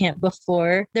summer camp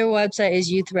before. Their website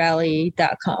is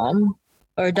youthrally.com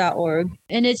or .org.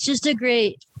 And it's just a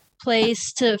great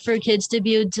place for kids to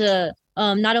be able to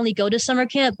not only go to summer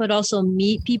camp, but also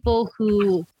meet people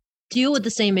who deal with the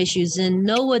same issues and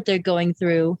know what they're going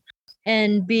through,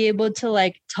 and be able to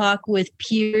like talk with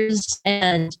peers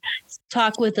and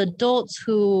talk with adults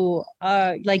who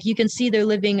are like, you can see they're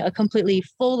living a completely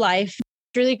full life.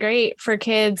 Really great for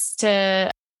kids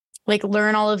to like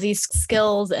learn all of these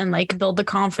skills and like build the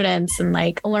confidence and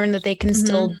like learn that they can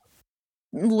still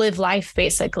live life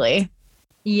basically.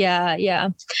 Yeah.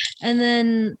 And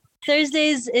then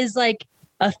Thursdays is like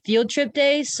a field trip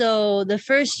day. So the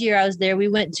first year I was there, we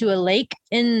went to a lake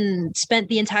and spent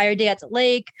the entire day at the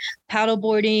lake,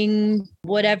 paddleboarding,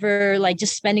 whatever, like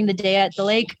just spending the day at the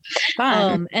lake.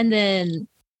 Fun. And then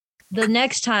the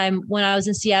next time when I was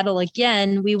in Seattle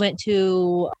again, we went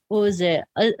to, what was it?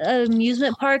 An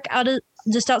amusement park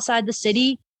just outside the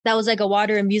city. That was like a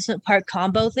water amusement park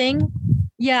combo thing.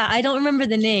 Yeah, I don't remember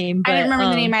the name, but I don't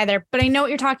remember the name either, but I know what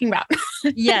you're talking about.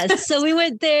 yes. So we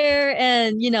went there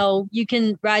and, you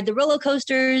can ride the roller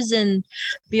coasters and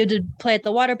be able to play at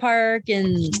the water park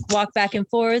and walk back and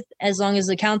forth. As long as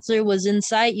the counselor was in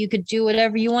sight, you could do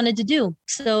whatever you wanted to do.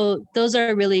 So those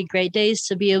are really great days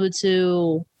to be able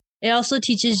to. It also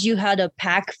teaches you how to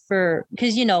pack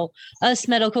because, us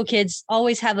medical kids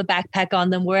always have a backpack on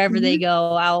them wherever they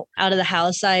go out of the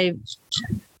house. I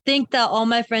think that all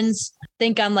my friends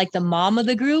think I'm like the mom of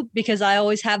the group because I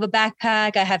always have a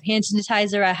backpack. I have hand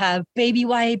sanitizer. I have baby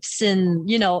wipes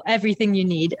and, everything you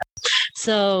need.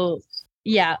 So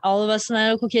yeah, all of us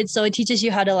medical kids. So it teaches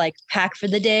you how to like pack for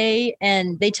the day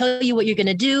and they tell you what you're going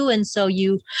to do. And so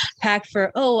you pack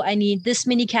for, I need this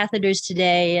many catheters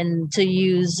today and to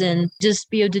use and just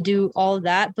be able to do all of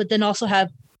that. But then also have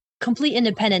complete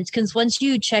independence, because once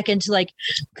you check into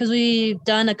because we've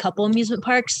done a couple amusement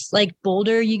parks, like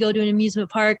Boulder, you go to an amusement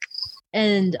park,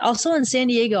 and also in San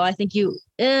Diego, I think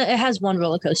it has one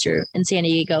roller coaster in San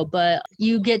Diego, but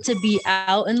you get to be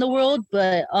out in the world,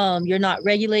 but you're not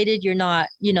regulated, you're not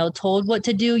told what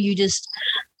to do. You just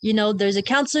there's a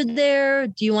counselor there.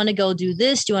 Do you want to go do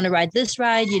this? Do you want to ride this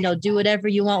ride? Do whatever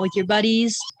you want with your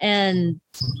buddies and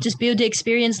just be able to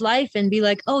experience life and be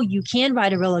like, oh, you can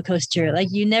ride a roller coaster. Like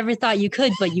you never thought you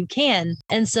could, but you can.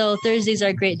 And so Thursdays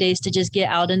are great days to just get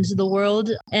out into the world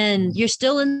and you're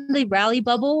still in the rally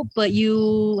bubble, but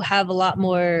you have a lot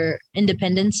more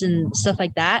independence and stuff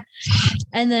like that.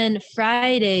 And then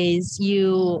Fridays,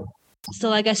 so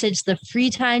like I said, it's the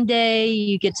free time day.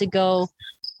 You get to go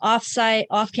off-site,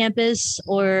 off campus,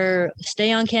 or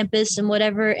stay on campus and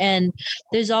whatever. And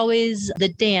there's always the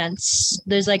dance.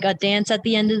 There's like a dance at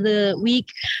the end of the week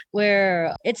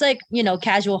where it's like,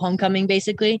 casual homecoming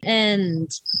basically. And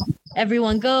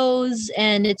everyone goes,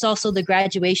 and it's also the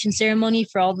graduation ceremony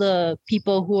for all the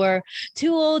people who are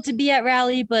too old to be at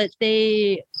rally, but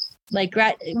they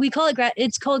we call it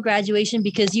it's called graduation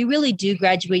because you really do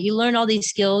graduate. You learn all these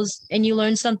skills and you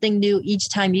learn something new each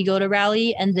time you go to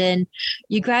rally, and then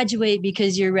you graduate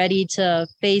because you're ready to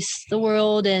face the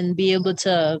world and be able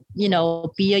to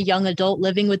be a young adult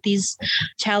living with these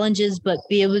challenges, but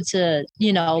be able to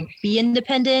be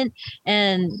independent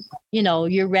and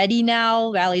you're ready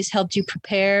now. Rally's helped you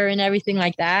prepare and everything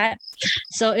like that.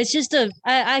 So it's just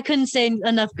I couldn't say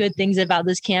enough good things about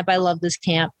this camp. I love this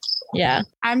camp. Yeah.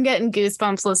 I'm getting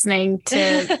goosebumps listening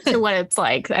to what it's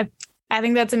like. I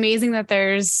think that's amazing that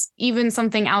there's even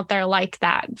something out there like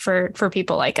that for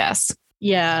people like us.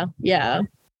 Yeah. Yeah.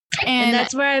 And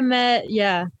that's where I met.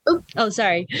 Yeah. Oh,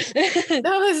 sorry.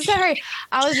 Oh, sorry.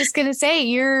 I was just going to say,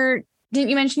 didn't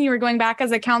you mention you were going back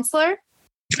as a counselor?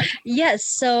 Yes.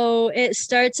 So it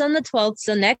starts on the 12th.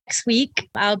 So next week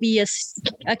I'll be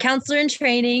a counselor in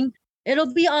training.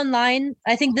 It'll be online.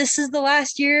 I think this is the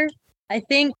last year. I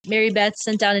think Mary Beth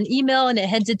sent out an email and it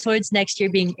headed towards next year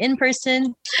being in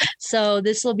person. So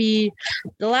this will be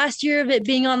the last year of it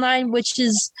being online, which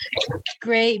is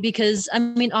great because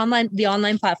the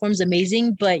online platform is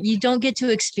amazing, but you don't get to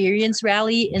experience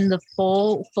rally in the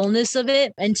fullness of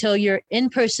it until you're in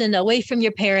person, away from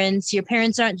your parents. Your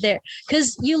parents aren't there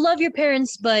because you love your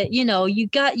parents, but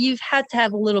you've had to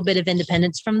have a little bit of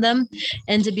independence from them,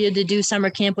 and to be able to do summer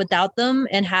camp without them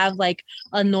and have like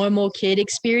a normal kid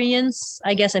experience.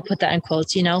 I guess I put that in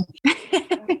quotes, Yeah,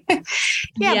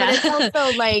 but it's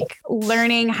also like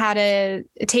learning how to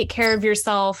take care of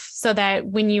yourself so that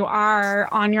when you are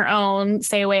on your own,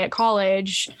 say away at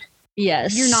college,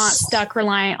 yes, you're not stuck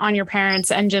reliant on your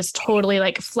parents and just totally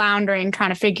like floundering trying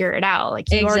to figure it out.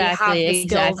 Like you already have the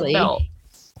skills built.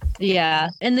 Yeah.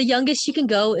 And the youngest you can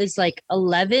go is like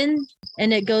 11,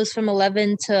 and it goes from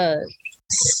 11 to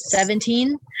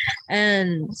 17.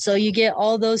 And so you get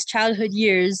all those childhood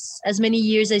years, as many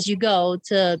years as you go,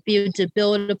 to be able to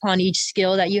build upon each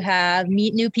skill that you have,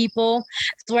 meet new people.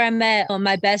 That's where I met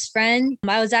my best friend.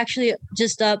 I was actually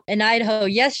just up in Idaho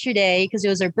yesterday because it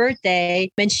was her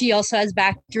birthday, and she also has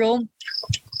Vacterl.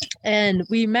 And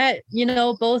we met,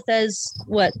 both as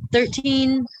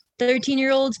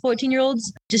 13-year-olds,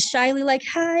 14-year-olds, just shyly like,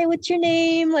 hi, what's your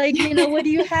name? Like, what do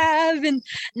you have? And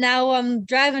now I'm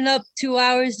driving up 2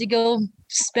 hours to go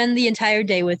spend the entire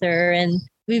day with her. And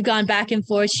we've gone back and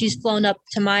forth. She's flown up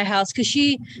to my house because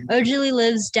she originally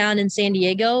lives down in San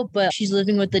Diego, but she's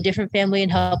living with a different family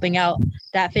and helping out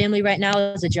that family right now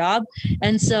as a job.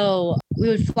 And so we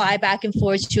would fly back and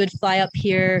forth. She would fly up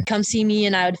here, come see me,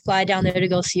 and I would fly down there to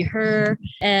go see her.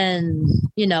 And,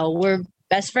 we're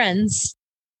best friends.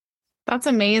 That's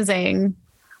amazing.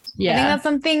 Yeah. I think that's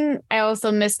something I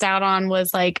also missed out on,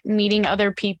 was like meeting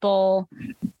other people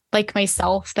like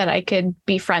myself that I could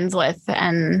be friends with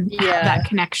and have that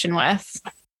connection with.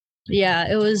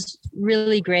 Yeah, it was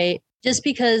really great. Just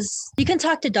because you can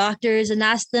talk to doctors and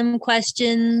ask them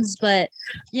questions, but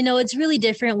it's really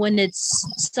different when it's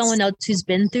someone else who's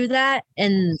been through that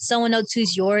and someone else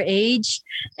who's your age.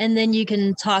 And then you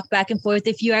can talk back and forth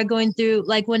if you are going through,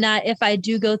 like if I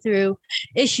do go through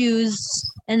issues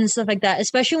and stuff like that,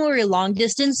 especially when we're long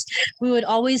distance, we would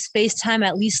always FaceTime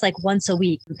at least like once a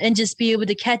week and just be able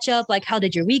to catch up. Like, how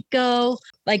did your week go?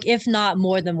 Like, if not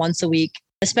more than once a week.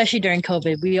 Especially during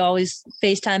COVID, we always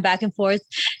FaceTime back and forth.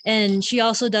 And she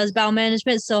also does bowel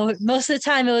management. So most of the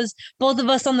time it was both of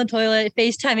us on the toilet,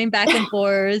 FaceTiming back and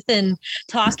forth and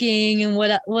talking and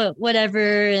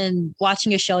whatever and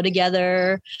watching a show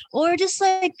together or just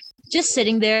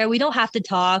sitting there. We don't have to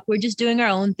talk. We're just doing our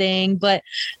own thing, but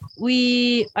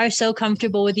we are so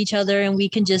comfortable with each other and we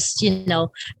can just,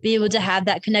 be able to have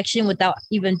that connection without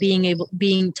even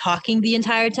being talking the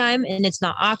entire time. And it's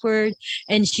not awkward.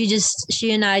 And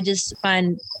she and I just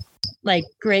find like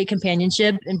great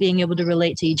companionship and being able to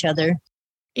relate to each other.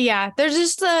 Yeah. There's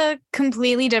just a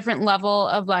completely different level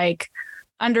of like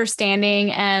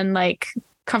understanding and like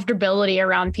comfortability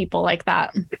around people like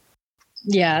that.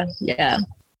 Yeah. Yeah.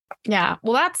 Yeah.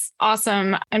 Well, that's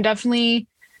awesome. I'm definitely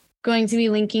going to be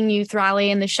linking you, Thrally,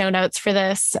 in the show notes for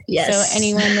this. Yes. So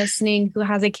anyone listening who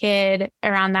has a kid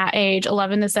around that age,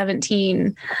 11 to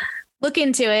 17, look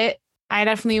into it. I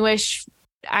definitely wish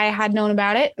I had known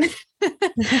about it.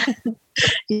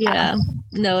 Yeah.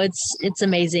 No, it's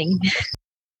amazing.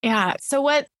 Yeah. So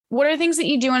what are things that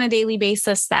you do on a daily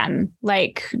basis then?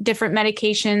 Like different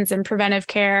medications and preventive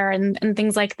care and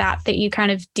things like that you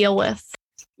kind of deal with?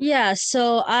 Yeah,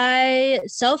 so I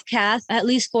self-cath at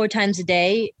least 4 times a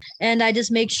day, and I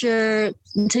just make sure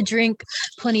to drink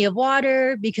plenty of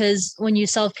water because when you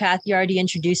self-cath, you're already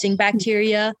introducing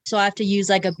bacteria. So I have to use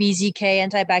like a BZK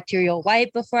antibacterial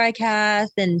wipe before I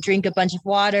cath and drink a bunch of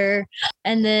water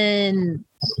and then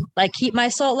like keep my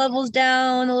salt levels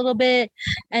down a little bit.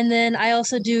 And then I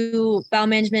also do bowel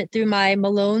management through my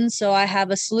Malone. So I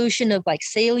have a solution of like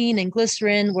saline and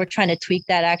glycerin. We're trying to tweak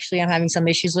that. Actually, I'm having some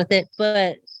issues with it,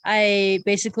 but I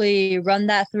basically run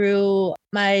that through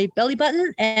my belly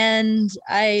button and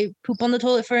I poop on the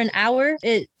toilet for an hour.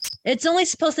 It's only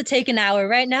supposed to take an hour.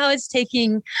 Right now it's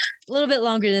taking a little bit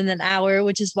longer than an hour,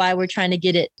 which is why we're trying to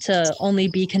get it to only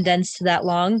be condensed to that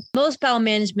long. Most bowel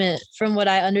management, from what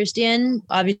I understand,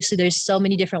 obviously there's so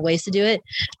many different ways to do it,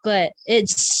 but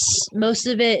most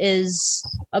of it is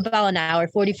about an hour.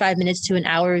 45 minutes to an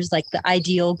hour is like the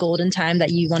ideal golden time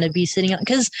that you want to be sitting on,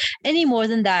 because any more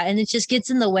than that and it just gets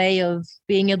in the way of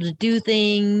being able to do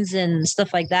things and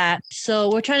stuff like that. So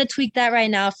we're trying to tweak that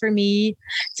right now for me.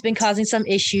 It's been causing some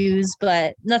issues,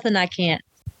 but nothing I can't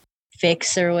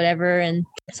fix or whatever. And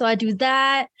so I do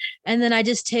that. And then I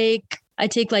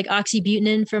take like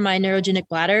oxybutynin for my neurogenic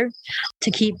bladder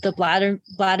to keep the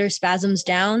bladder spasms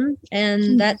down.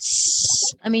 And that's,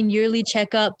 yearly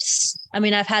checkups.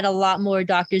 I've had a lot more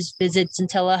doctor's visits and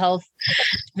telehealth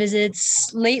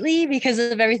visits lately because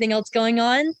of everything else going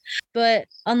on. But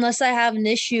unless I have an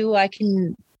issue,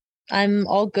 I'm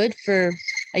all good for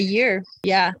a year.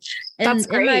 Yeah. And that's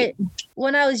great.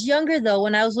 When I was younger, though,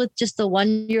 when I was with just the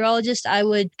one urologist, I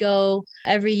would go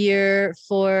every year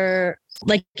for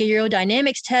like a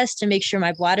urodynamics test to make sure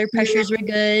my bladder pressures were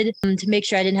good, to make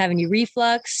sure I didn't have any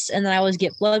reflux. And then I always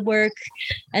get blood work.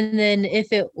 And then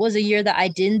if it was a year that I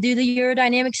didn't do the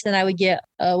urodynamics, then I would get,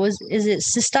 is it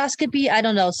cystoscopy? I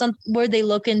don't know, where they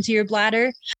look into your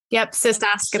bladder. Yep.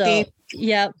 Cystoscopy.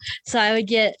 Yep. So I would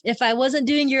get, if I wasn't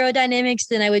doing urodynamics,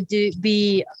 then I would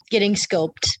be getting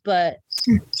scoped, but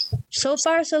so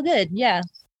far so good. Yeah.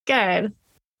 Good.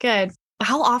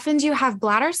 How often do you have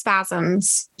bladder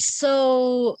spasms?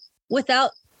 So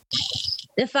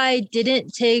if I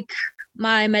didn't take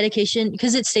my medication,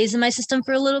 because it stays in my system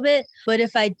for a little bit, but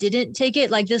if I didn't take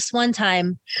it, like this one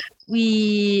time,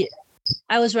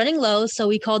 I was running low, so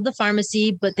we called the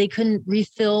pharmacy, but they couldn't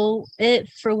refill it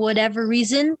for whatever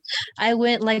reason. I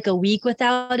went like a week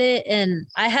without it, and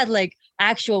I had like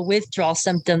actual withdrawal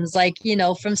symptoms, like,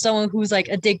 from someone who's like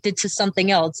addicted to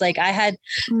something else. Like I had,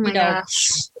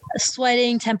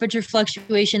 sweating, temperature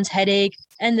fluctuations, headache,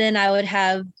 and then I would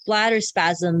have bladder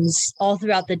spasms all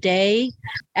throughout the day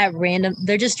at random.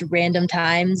 They're just random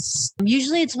times.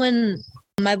 Usually it's when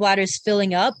my bladder is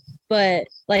filling up, but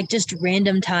like just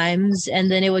random times. And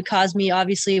then it would cause me,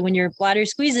 obviously, when your bladder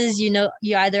squeezes, you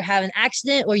either have an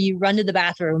accident or you run to the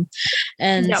bathroom.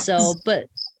 And so, but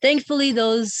thankfully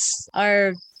those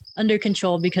are under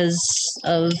control because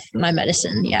of my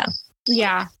medicine. Yeah.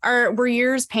 Yeah. Were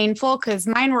yours painful? Because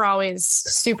mine were always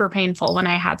super painful when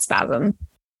I had spasm.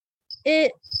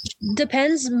 It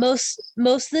depends. Most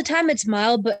of the time it's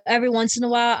mild, but every once in a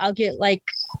while I'll get like,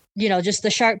 just the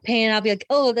sharp pain. I'll be like,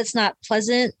 oh, that's not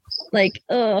pleasant. Like,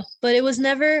 but it was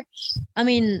never, I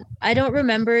mean, I don't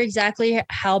remember exactly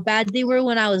how bad they were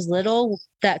when I was little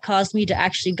that caused me to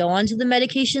actually go onto the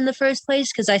medication in the first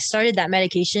place, because I started that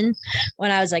medication when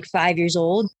I was like 5 years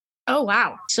old. Oh,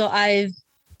 wow. So I've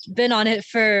been on it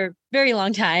for a very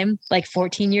long time, like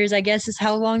 14 years, I guess is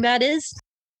how long that is.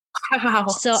 Wow.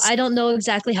 So I don't know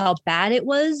exactly how bad it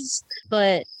was,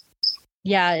 but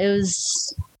yeah, it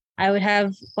was, I would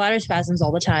have bladder spasms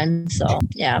all the time. So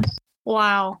yeah.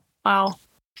 Wow.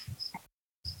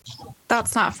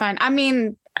 That's not fun. I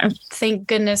mean, thank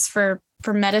goodness for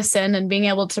medicine and being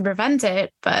able to prevent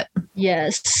it, but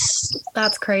yes,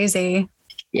 that's crazy.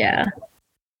 Yeah.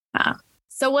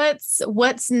 So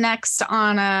what's next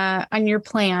on your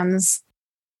plans?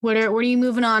 What are you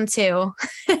moving on to?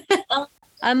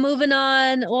 I'm moving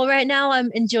on. Well, right now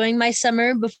I'm enjoying my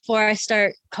summer before I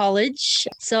start college.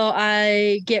 So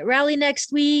I get rally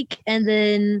next week, and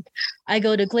then I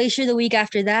go to Glacier the week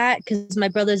after that because my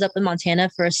brother's up in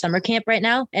Montana for a summer camp right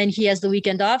now, and he has the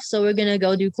weekend off. So we're going to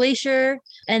go do Glacier.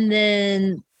 And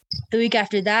then the week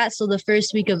after that, so the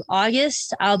first week of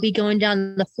August, I'll be going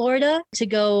down to Florida to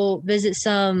go visit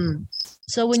some.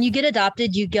 So when you get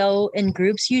adopted, you go in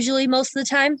groups usually most of the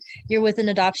time. You're with an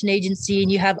adoption agency and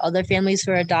you have other families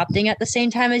who are adopting at the same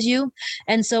time as you.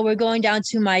 And so we're going down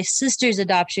to my sister's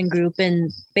adoption group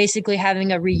and basically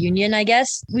having a reunion, I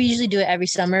guess. We usually do it every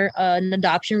summer, an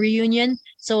adoption reunion.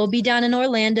 So we'll be down in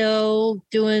Orlando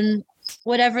doing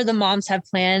whatever the moms have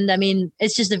planned. I mean,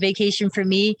 it's just a vacation for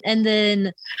me. And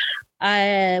then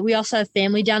we also have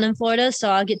family down in Florida. So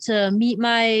I'll get to meet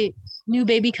my new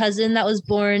baby cousin that was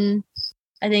born,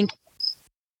 I think,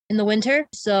 in the winter.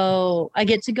 So I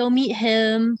get to go meet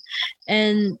him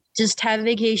and just have a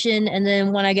vacation. And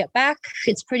then when I get back,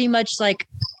 it's pretty much like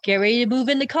get ready to move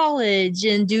into college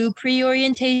and do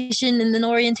pre-orientation and then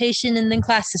orientation and then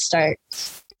classes start.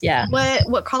 Yeah.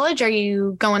 What college are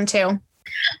you going to?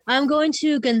 I'm going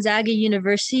to Gonzaga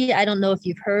University. I don't know if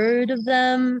you've heard of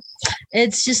them.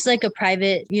 It's just like a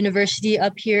private university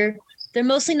up here. They're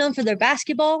mostly known for their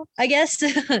basketball, I guess.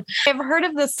 I've heard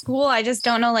of the school. I just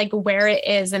don't know like where it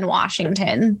is in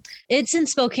Washington. It's in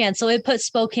Spokane. So it put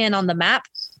Spokane on the map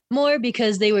more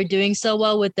because they were doing so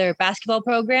well with their basketball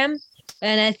program.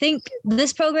 And I think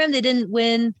this program, they didn't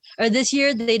win, or this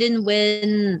year they didn't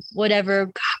win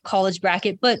whatever college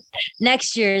bracket, but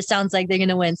next year it sounds like they're going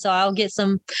to win. So I'll get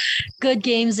some good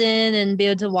games in and be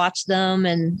able to watch them.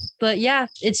 But yeah,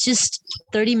 it's just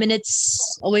 30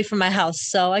 minutes away from my house.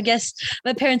 So I guess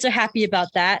my parents are happy about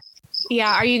that.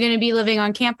 Yeah. Are you going to be living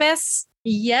on campus?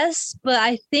 Yes, but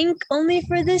I think only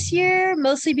for this year,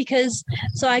 mostly because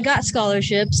I got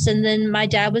scholarships, and then my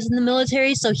dad was in the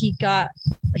military. So he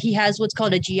has what's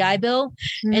called a GI Bill,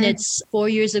 and it's 4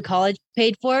 years of college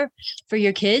paid for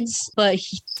your kids. But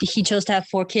he chose to have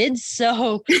 4 kids.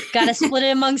 So got to split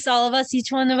it amongst all of us.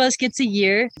 Each one of us gets a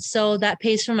year. So that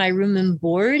pays for my room and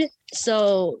board.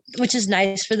 So, which is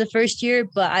nice for the first year,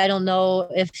 but I don't know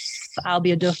if I'll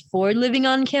be able to afford living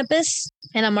on campus.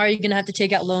 And I'm already going to have to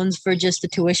take out loans for just the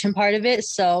tuition part of it.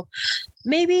 So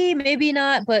maybe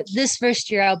not, but this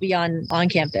first year I'll be on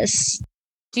campus.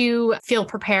 Do you feel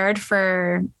prepared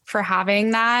for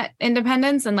having that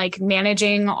independence and like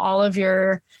managing all of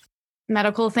your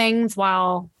medical things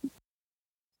while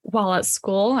at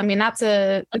school? I mean, that's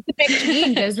a big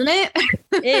change, isn't it?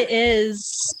 It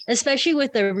is, especially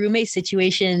with the roommate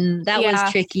situation. That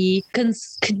was tricky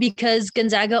because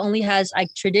Gonzaga only has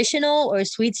like traditional or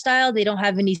suite style. They don't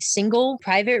have any single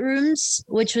private rooms,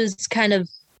 which was kind of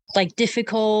like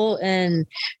difficult and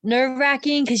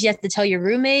nerve-wracking because you have to tell your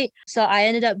roommate. So I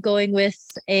ended up going with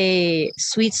a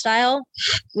suite style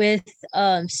with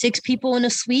 6 people in a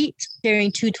suite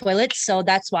sharing 2 toilets. So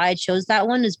that's why I chose that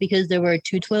one, is because there were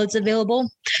 2 toilets available.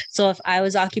 So if I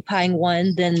was occupying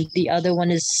one, then the other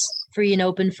one is free and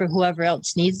open for whoever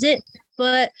else needs it.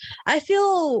 But I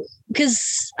feel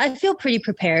pretty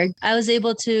prepared. I was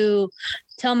able to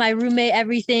tell my roommate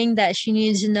everything that she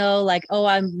needs to know, like, oh,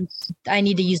 I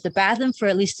need to use the bathroom for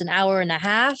at least an hour and a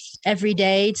half every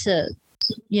day to,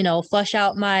 flush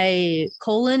out my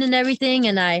colon and everything.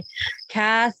 And I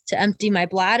cath to empty my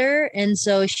bladder. And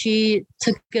so she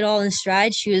took it all in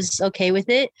stride. She was okay with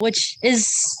it, which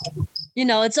is,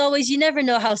 it's always, you never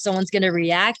know how someone's going to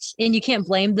react, and you can't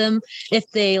blame them if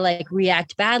they like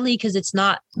react badly, because it's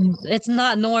not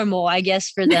normal, I guess,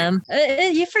 for them.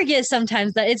 You forget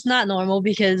sometimes that it's not normal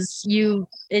because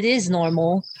it is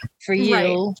normal for you.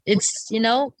 Right. It's,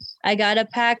 I got to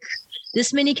pack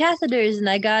this many catheters and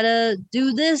I gotta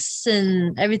do this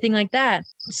and everything like that.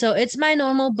 So it's my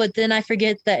normal, but then I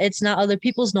forget that it's not other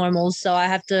people's normals. So I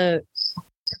have to,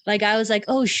 like, I was like,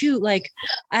 oh shoot, like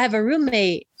I have a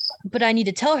roommate, but I need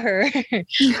to tell her.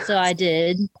 So I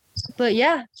did. But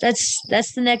yeah, that's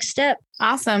the next step.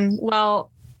 Awesome.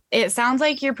 Well, it sounds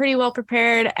like you're pretty well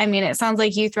prepared. I mean, it sounds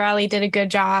like Youth Rally did a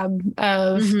good job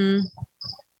of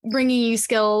bringing you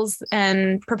skills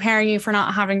and preparing you for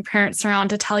not having parents around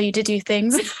to tell you to do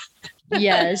things.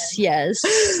 Yes.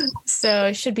 So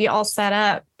it should be all set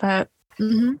up. But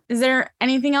is there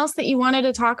anything else that you wanted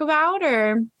to talk about,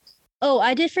 or? Oh,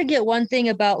 I did forget one thing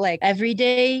about like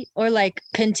everyday or like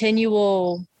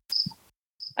continual,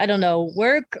 I don't know,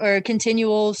 work or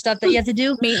continual stuff that you have to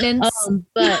do. Maintenance.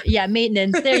 But yeah,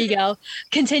 maintenance. There you go.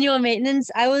 Continual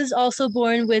maintenance. I was also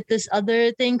born with this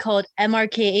other thing called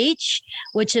MRKH,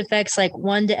 which affects like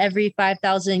 1 to every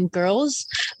 5,000 girls,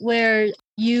 where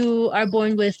you are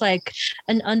born with like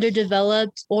an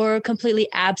underdeveloped or completely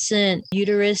absent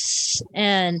uterus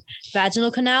and vaginal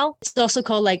canal. It's also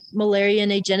called like Müllerian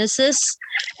agenesis.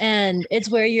 And it's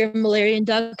where your Müllerian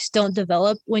ducts don't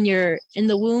develop when you're in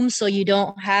the womb. So you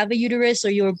don't have a uterus,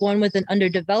 or you were born with an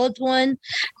underdeveloped one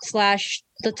 /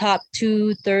 the top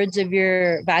 2/3 of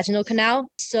your vaginal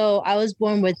canal. So I was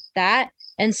born with that.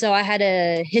 And so I had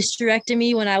a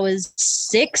hysterectomy when I was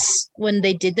 6, when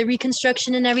they did the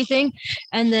reconstruction and everything.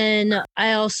 And then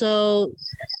I also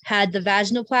had the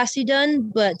vaginoplasty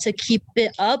done, but to keep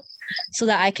it up so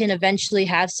that I can eventually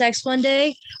have sex one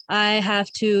day, I have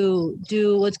to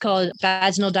do what's called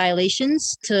vaginal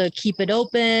dilations to keep it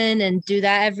open and do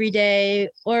that every day.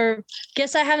 Or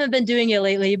guess I haven't been doing it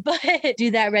lately, but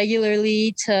do that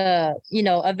regularly to,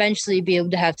 eventually be able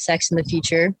to have sex in the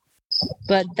future.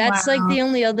 But that's like the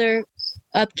only other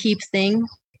upkeep thing.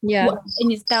 Yeah.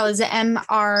 And that was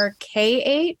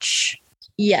MRKH?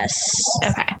 Yes.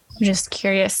 Okay. I'm just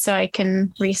curious so I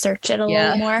can research it a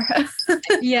little more.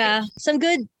 Yeah. Some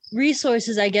good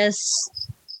resources, I guess,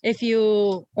 if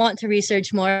you want to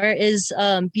research more, is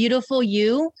Beautiful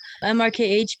You,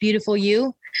 MRKH, Beautiful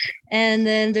You. And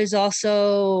then there's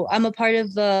also, I'm a part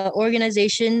of the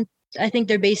organization, I think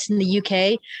they're based in the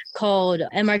UK, called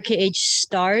MRKH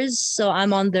Stars. So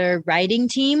I'm on their writing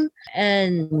team.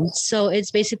 And so it's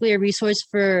basically a resource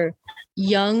for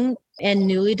young and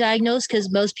newly diagnosed, because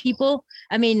most people,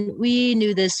 I mean, we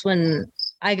knew this when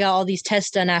I got all these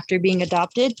tests done after being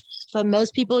adopted, but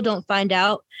most people don't find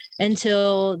out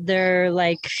until they're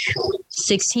like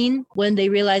 16, when they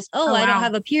realize, I don't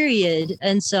have a period.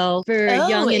 And so for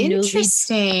young and newly,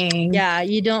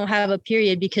 you don't have a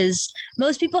period because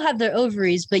most people have their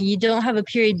ovaries, but you don't have a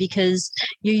period because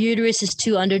your uterus is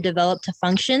too underdeveloped to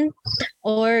function,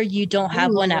 or you don't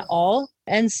have one at all.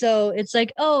 And so it's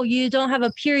like, you don't have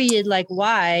a period, like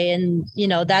why? And,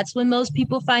 that's when most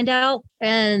people find out.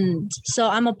 And so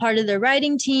I'm a part of the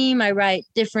writing team. I write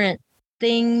different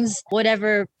things,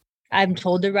 whatever I'm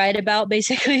told to write about,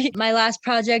 basically. My last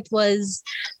project was,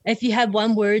 if you had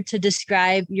one word to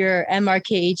describe your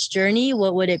MRKH journey,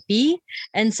 what would it be?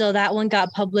 And so that one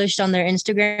got published on their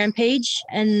Instagram page.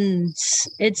 And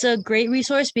it's a great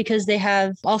resource because they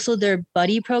have also their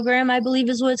buddy program, I believe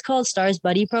is what it's called, Stars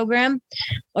Buddy Program,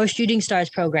 or Shooting Stars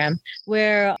Program,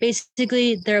 where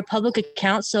basically they're a public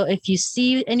account. So if you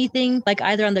see anything, like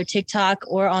either on their TikTok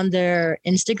or on their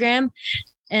Instagram,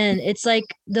 and it's like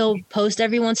they'll post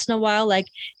every once in a while, like,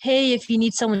 hey, if you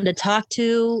need someone to talk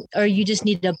to, or you just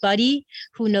need a buddy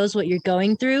who knows what you're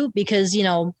going through, because,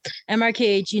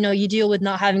 MRKH, you deal with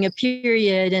not having a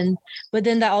period, but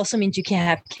then that also means you can't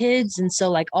have kids. And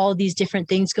so like all these different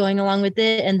things going along with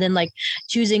it. And then like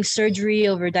choosing surgery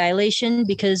over dilation,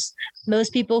 because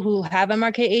most people who have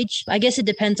MRKH, I guess it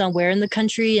depends on where in the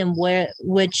country and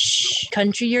which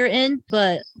country you're in,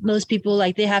 but most people,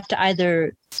 like, they have to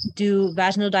either do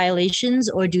vaginal dilations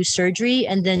or do surgery,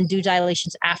 and then do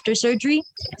dilations after surgery.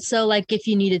 So like if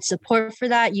you needed support for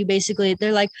that,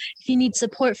 they're like, if you need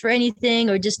support for anything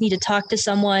or just need to talk to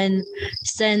someone,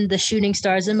 send the shooting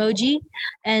stars emoji.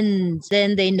 And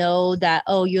then they know that,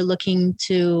 you're looking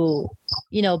to,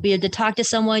 be able to talk to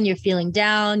someone, you're feeling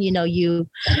down, you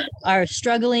are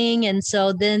struggling. And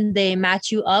so then they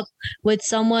match you up with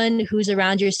someone who's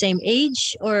around your same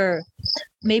age, or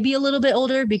maybe a little bit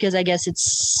older, because I guess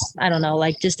it's, I don't know,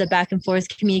 like just a back and forth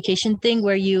communication thing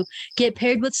where you get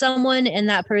paired with someone and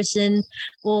that person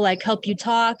will like help you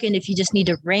talk. And if you just need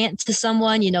to rant to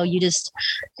someone,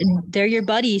 they're your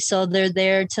buddy. So they're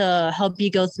there to help you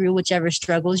go through whichever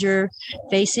struggles you're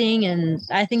facing. And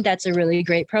I think that's a really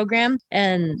great program.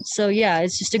 And so, yeah,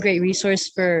 it's just a great resource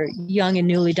for young and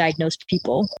newly diagnosed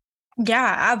people.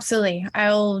 Yeah, absolutely.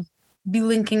 I'll be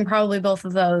linking probably both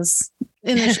of those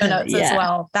in the show notes as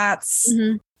well. That's,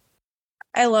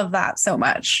 I love that so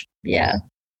much. Yeah.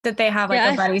 That they have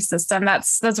like a buddy system.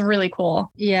 That's really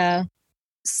cool. Yeah.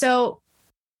 So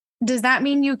does that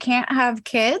mean you can't have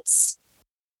kids?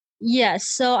 Yes.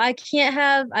 So I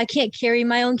can't carry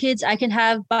my own kids. I can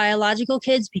have biological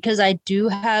kids because I do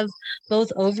have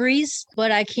both ovaries,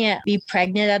 but I can't be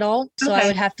pregnant at all. So I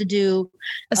would have to do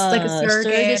like a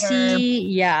surrogacy.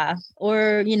 Yeah.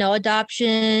 Or,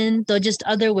 adoption. So just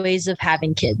other ways of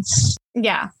having kids.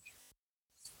 Yeah.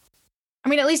 I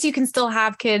mean, at least you can still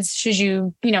have kids should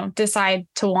you, decide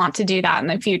to want to do that in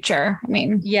the future. I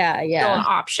mean, yeah. Still an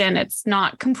option. It's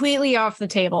not completely off the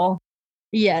table.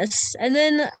 Yes. And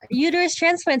then uterus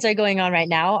transplants are going on right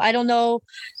now. I don't know,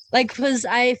 because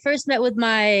I first met with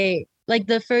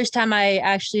the first time I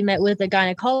actually met with a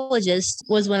gynecologist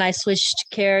was when I switched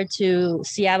care to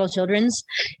Seattle Children's.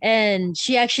 And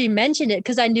she actually mentioned it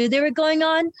because I knew they were going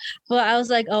on, but I was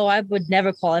like, oh, I would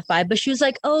never qualify. But she was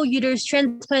like, oh, uterus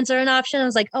transplants are an option. I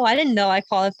was like, oh, I didn't know I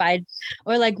qualified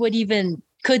or would even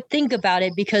could think about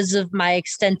it because of my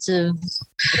extensive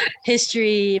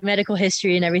medical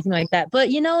history and everything like that. But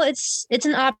it's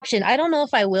an option. I don't know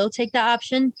if I will take that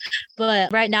option,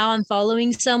 but right now I'm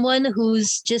following someone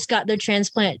who's just got their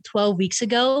transplant 12 weeks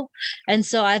ago. And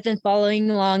so I've been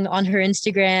following along on her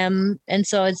Instagram. And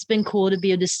so it's been cool to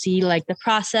be able to see the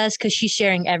process because she's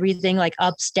sharing everything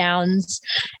ups, downs.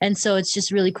 And so it's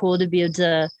just really cool to be able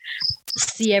to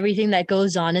see everything that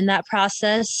goes on in that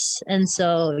process. And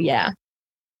so, yeah.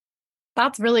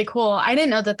 That's really cool. I didn't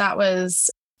know that was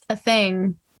a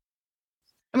thing.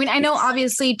 I mean, I know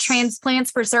obviously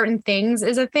transplants for certain things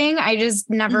is a thing. I just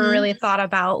never really thought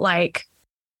about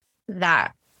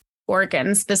that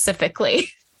organ specifically.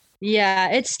 Yeah,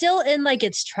 it's still in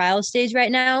its trial stage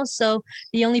right now. So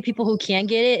the only people who can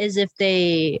get it is if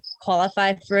they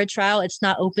qualify for a trial. It's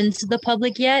not open to the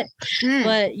public yet.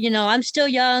 But, I'm still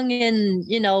young and,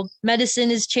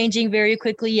 medicine is changing very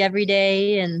quickly every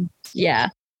day. And yeah.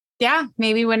 Yeah,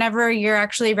 maybe whenever you're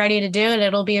actually ready to do it,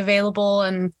 it'll be available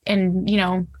and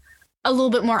a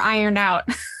little bit more ironed out.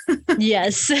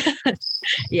 Yes.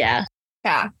 Yeah.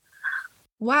 Yeah.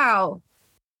 Wow.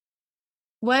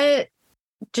 What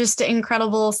just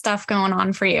incredible stuff going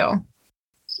on for you.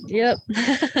 Yep.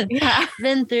 Yeah.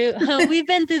 We've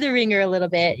been through the ringer a little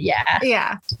bit. Yeah.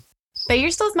 Yeah. But you're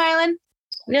still smiling.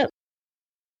 Yep.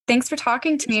 Thanks for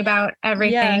talking to me about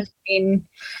everything. Yeah.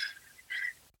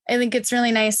 I think it's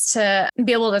really nice to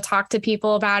be able to talk to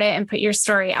people about it and put your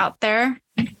story out there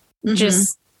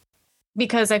just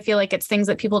because I feel like it's things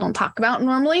that people don't talk about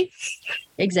normally.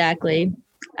 Exactly.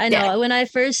 I know. Yeah. When I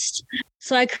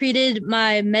I created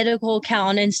my medical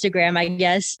account on Instagram, I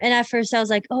guess. And at first I was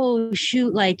like, oh,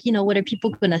 shoot, what are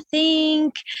people going to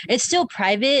think? It's still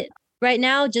private right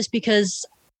now just because,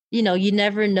 you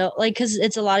never know, because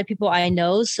it's a lot of people I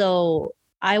know. So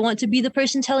I want to be the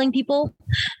person telling people,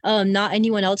 not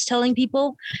anyone else telling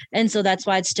people. And so that's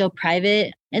why it's still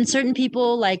private. And certain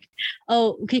people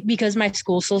because my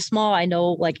school's so small, I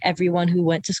know everyone who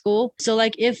went to school. So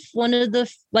if one of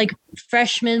the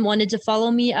freshmen wanted to follow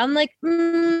me, I'm like,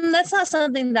 that's not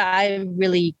something that I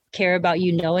really care about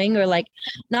you knowing or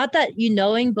not that you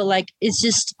knowing, but it's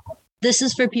just, this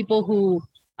is for people who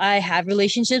I have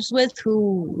relationships with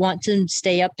who want to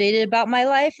stay updated about my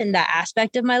life and that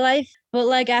aspect of my life.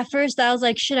 But at first I was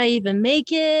like, should I even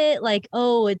make it?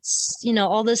 It's,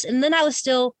 all this. And then I was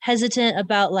still hesitant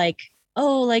about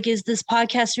is this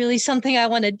podcast really something I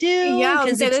want to do? Yeah.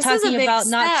 Because it's talking about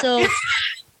not so.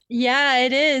 Yeah,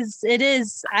 it is. It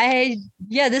is.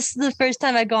 This is the first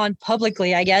time I've gone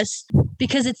publicly, I guess,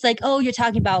 because it's you're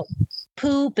talking about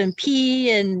poop and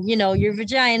pee and, your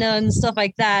vagina and stuff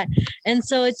like that. And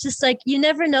so it's just you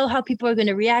never know how people are going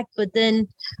to react. But then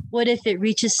what if it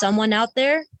reaches someone out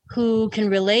there who can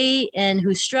relate and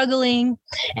who's struggling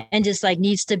and just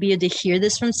needs to be able to hear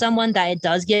this from someone that it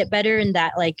does get better and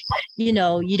that you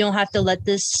don't have to let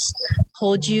this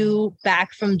hold you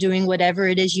back from doing whatever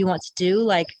it is you want to do.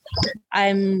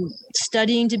 I'm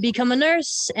studying to become a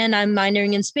nurse and I'm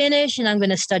minoring in Spanish and I'm going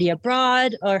to study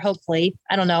abroad or hopefully,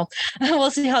 I don't know.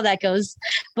 We'll see how that goes.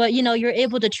 But, you're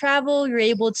able to travel, you're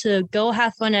able to go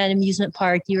have fun at an amusement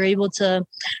park. You're able to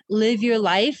live your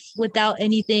life without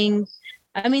anything.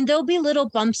 I mean, there'll be little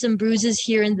bumps and bruises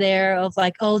here and there of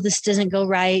oh, this doesn't go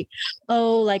right.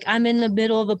 Oh, I'm in the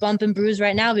middle of a bump and bruise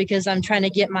right now because I'm trying to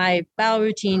get my bowel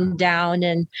routine down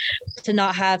and to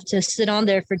not have to sit on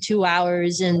there for 2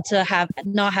 hours and to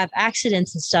not have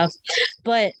accidents and stuff.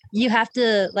 But you have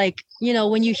to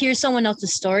when you hear someone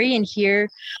else's story and hear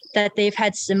that they've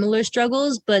had similar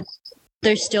struggles, but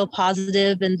they're still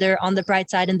positive and they're on the bright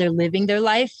side and they're living their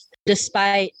life.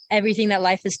 despite everything that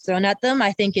life has thrown at them,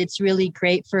 I think it's really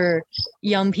great for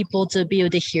young people to be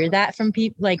able to hear that from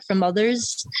people, like from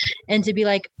others, and to be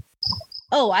like,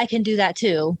 oh, I can do that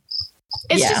too.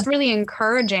 It's just really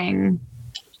encouraging.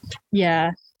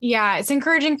 Yeah. Yeah, it's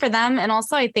encouraging for them. And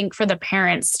also, I think for the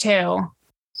parents too.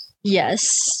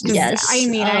 Yes. I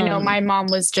mean, I know my mom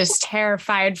was just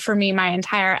terrified for me my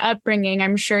entire upbringing.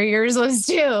 I'm sure yours was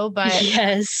too. But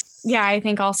yes. Yeah, I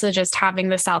think also just having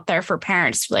this out there for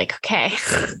parents, like, okay,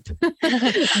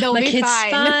 they'll my be kid's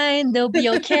fine. They'll be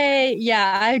okay.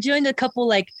 Yeah, I joined a couple,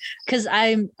 like, because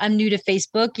I'm new to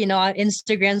Facebook.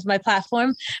 Instagram's my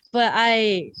platform, but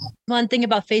one thing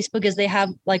about Facebook is they have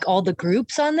like all the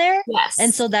groups on there. Yes,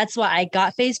 and so that's why I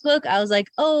got Facebook. I was like,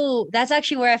 oh, that's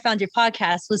actually where I found your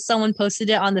podcast. Was someone posted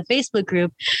it on the Facebook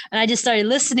group, and I just started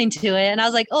listening to it, and I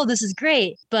was like, oh, this is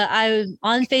great. But I'm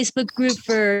on Facebook group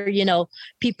for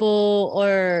people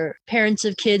or parents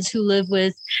of kids who live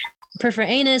with peripheral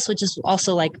anus, which is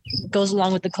also like goes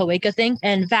along with the cloaca thing,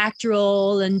 and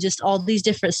Vacterl, and just all these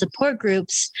different support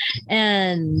groups.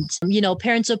 And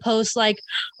parents will post like,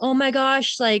 oh my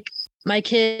gosh, like my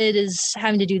kid is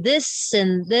having to do this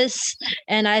and this,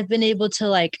 and I've been able to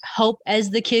like help as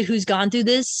the kid who's gone through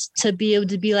this to be able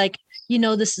to be like,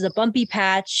 this is a bumpy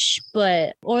patch,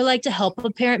 or like to help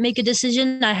a parent make a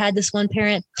decision. I had this one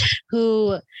parent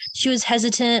who she was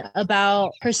hesitant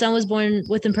about her son was born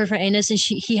with imperfect anus, and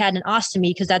he had an ostomy,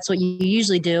 because that's what you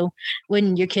usually do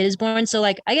when your kid is born. So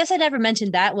like, I guess I never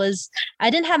mentioned that was I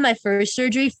didn't have my first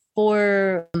surgery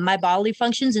for my bodily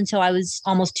functions until I was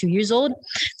almost 2 years old.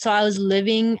 So I was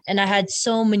living, and I had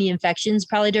so many infections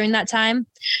probably during that time.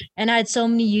 And I had so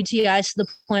many UTIs to the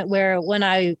point where when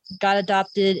I got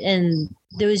adopted, and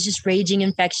there was just raging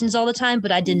infections all the time,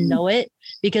 but I didn't know it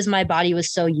because my body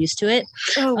was so used to it.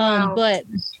 Oh, wow. But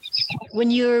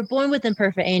when you're born with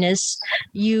imperfect anus,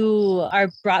 you are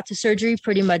brought to surgery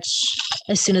pretty much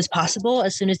as soon as possible,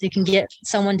 as soon as they can get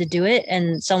someone to do it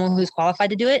and someone who's qualified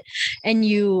to do it. And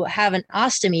you have an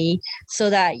ostomy so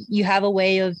that you have a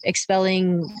way of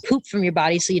expelling poop from your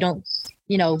body so you don't,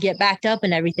 get backed up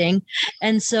and everything.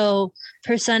 And so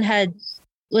her son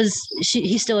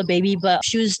he's still a baby, but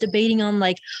she was debating on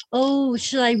like, oh,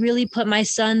 should I really put my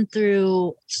son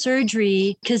through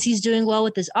surgery because he's doing well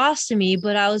with his ostomy?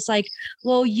 But I was like,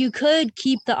 well, you could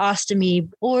keep the ostomy,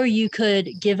 or you could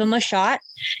give him a shot.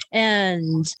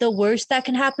 And the worst that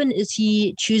can happen is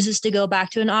he chooses to go back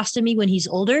to an ostomy when he's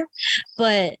older.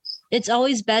 But it's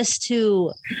always best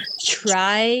to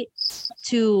try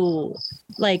to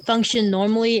like function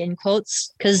normally, in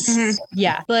quotes, because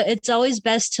but it's always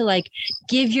best to like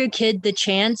give your kid the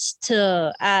chance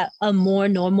to a more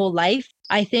normal life,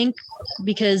 I think,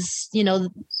 because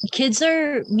kids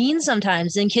are mean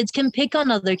sometimes, and kids can pick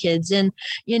on other kids. And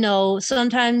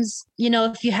sometimes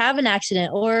if you have an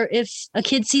accident, or if a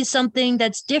kid sees something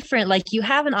that's different, like you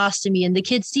have an ostomy and the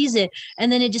kid sees it,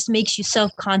 and then it just makes you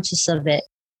self-conscious of it.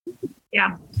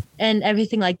 Yeah. And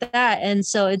everything like that. And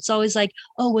so it's always like,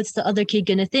 oh, what's the other kid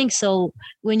going to think? So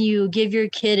when you give your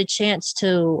kid a chance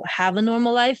to have a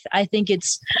normal life, I think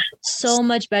it's so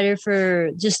much better for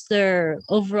just their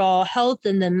overall health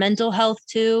and the mental health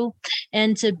too.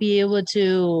 And to be able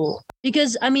to,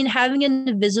 because I mean, having an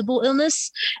invisible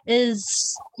illness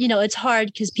is, it's hard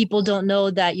because people don't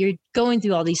know that you're going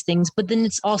through all these things, but then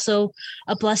it's also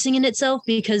a blessing in itself,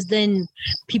 because then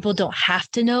people don't have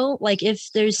to know. Like if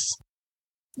there's,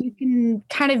 you can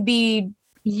kind of be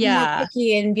more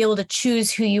picky and be able to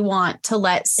choose who you want to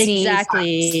let see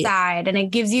side. And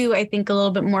it gives you, I think, a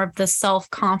little bit more of the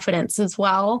self-confidence as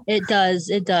well. It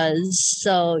does.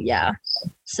 So, yeah.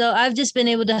 So I've just been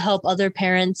able to help other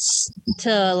parents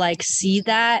to like see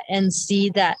that, and see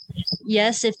that,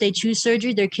 yes, if they choose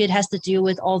surgery, their kid has to deal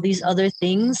with all these other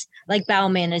things, like bowel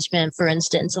management, for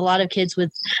instance. A lot of kids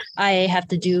with IA have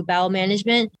to do bowel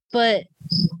management, but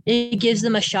it gives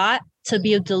them a shot to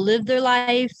be able to live their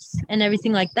life and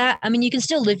everything like that. I mean, you can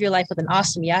still live your life with an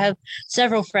ostomy. I have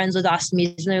several friends with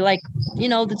ostomies, and they're like,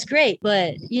 that's great.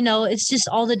 But, it's just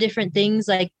all the different things.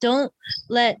 Like, don't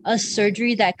let a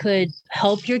surgery that could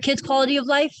help your kid's quality of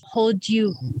life hold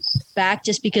you back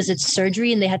just because it's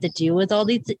surgery and they have to deal with all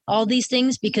these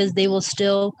things, because they will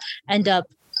still end up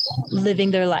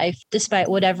living their life despite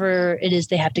whatever it is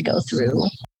they have to go through.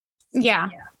 Yeah.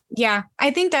 I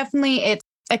think definitely it's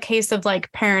a case of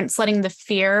like parents letting the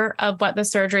fear of what the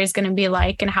surgery is going to be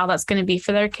like and how that's going to be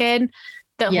for their kid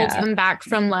that holds them back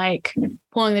from like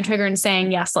pulling the trigger and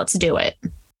saying, yes, let's do it.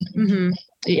 Mm-hmm.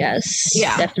 Yes,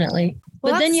 definitely.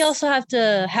 But then you also have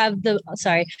to have the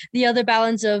other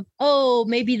balance of, oh,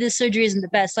 maybe this surgery isn't the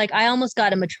best. Like I almost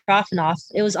got a Metrophenoff.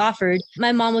 It was offered.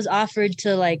 My mom was offered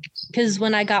to like, because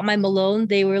when I got my Malone,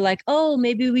 they were like, oh,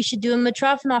 maybe we should do a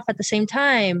Metrophenoff at the same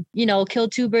time, you know, kill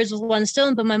two birds with one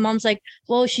stone. But my mom's like,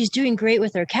 well, she's doing great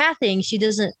with her cathing.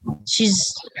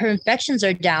 Her infections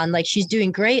are down. Like she's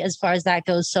doing great as far as that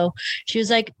goes. So she was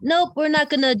like, nope, we're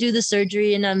not going to do the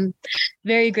surgery. And I'm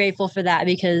very grateful for that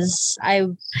because I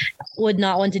would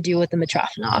not want to deal with the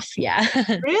Metrophenoff. Yeah.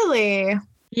 Really?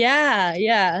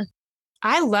 Yeah.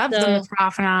 I love the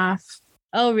Metrophenoff.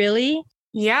 Oh, really?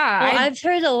 Yeah. Well, I've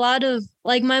heard a lot of,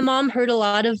 like, my mom heard a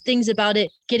lot of things about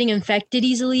it getting infected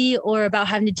easily or about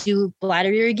having to do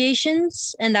bladder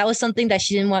irrigations. And that was something that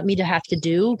she didn't want me to have to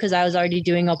do because I was already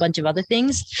doing a bunch of other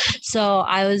things. So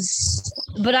I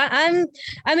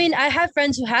have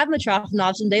friends who have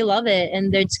Metrophenoffs and they love it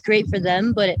and it's great for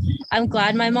them. But I'm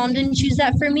glad my mom didn't choose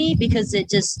that for me because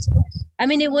it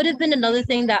would have been another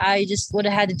thing that I just would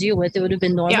have had to deal with. It would have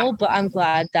been normal, but I'm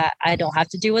glad that I don't have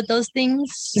to deal with those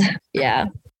things. Yeah.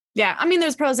 Yeah. I mean,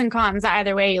 there's pros and cons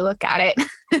either way you look at it.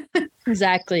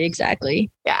 Exactly.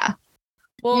 Yeah.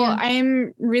 Well, yeah.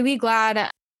 I'm really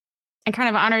glad and kind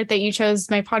of honored that you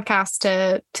chose my podcast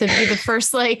to be the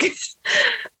first like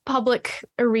public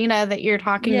arena that you're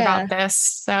talking about this.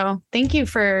 So thank you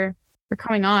for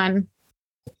coming on.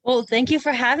 Well, thank you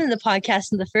for having the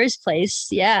podcast in the first place.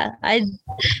 Yeah, I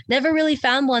never really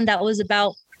found one that was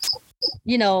about,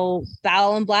 you know,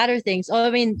 bowel and bladder things. Oh,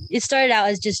 I mean, it started out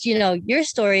as just, you know, your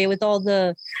story with all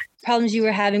the problems you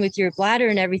were having with your bladder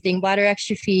and everything, bladder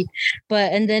exstrophy.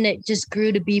 And then it just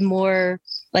grew to be more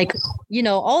like, you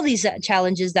know, all these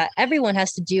challenges that everyone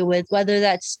has to deal with, whether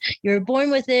that's you're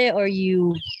born with it or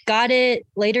you got it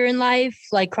later in life,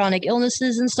 like chronic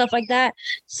illnesses and stuff like that.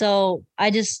 So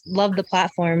I just love the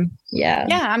platform. Yeah.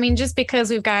 Yeah. I mean, just because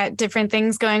we've got different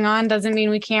things going on doesn't mean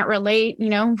we can't relate. You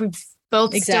know, we've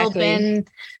both still been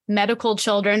medical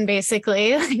children, basically.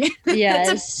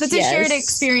 Yes. It's a shared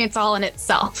experience all in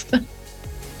itself.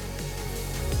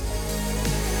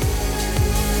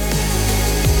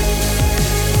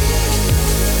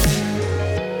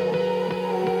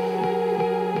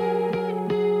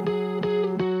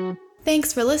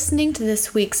 Thanks for listening to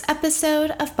this week's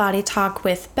episode of Body Talk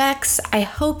with Bex. I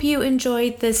hope you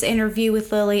enjoyed this interview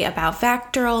with Lily about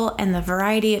Vacterl and the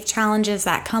variety of challenges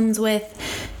that comes with.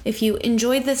 If you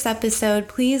enjoyed this episode,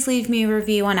 please leave me a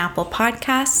review on Apple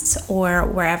Podcasts or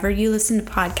wherever you listen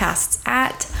to podcasts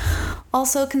at.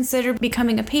 Also, consider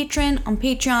becoming a patron on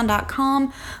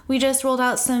patreon.com. We just rolled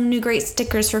out some new great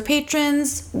stickers for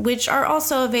patrons, which are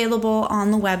also available on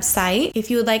the website.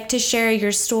 If you would like to share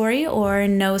your story or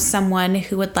know someone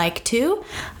who would like to,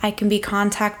 I can be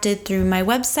contacted through my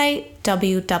website,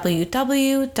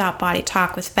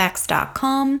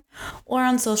 www.bodytalkwithbex.com, or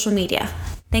on social media.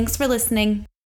 Thanks for listening.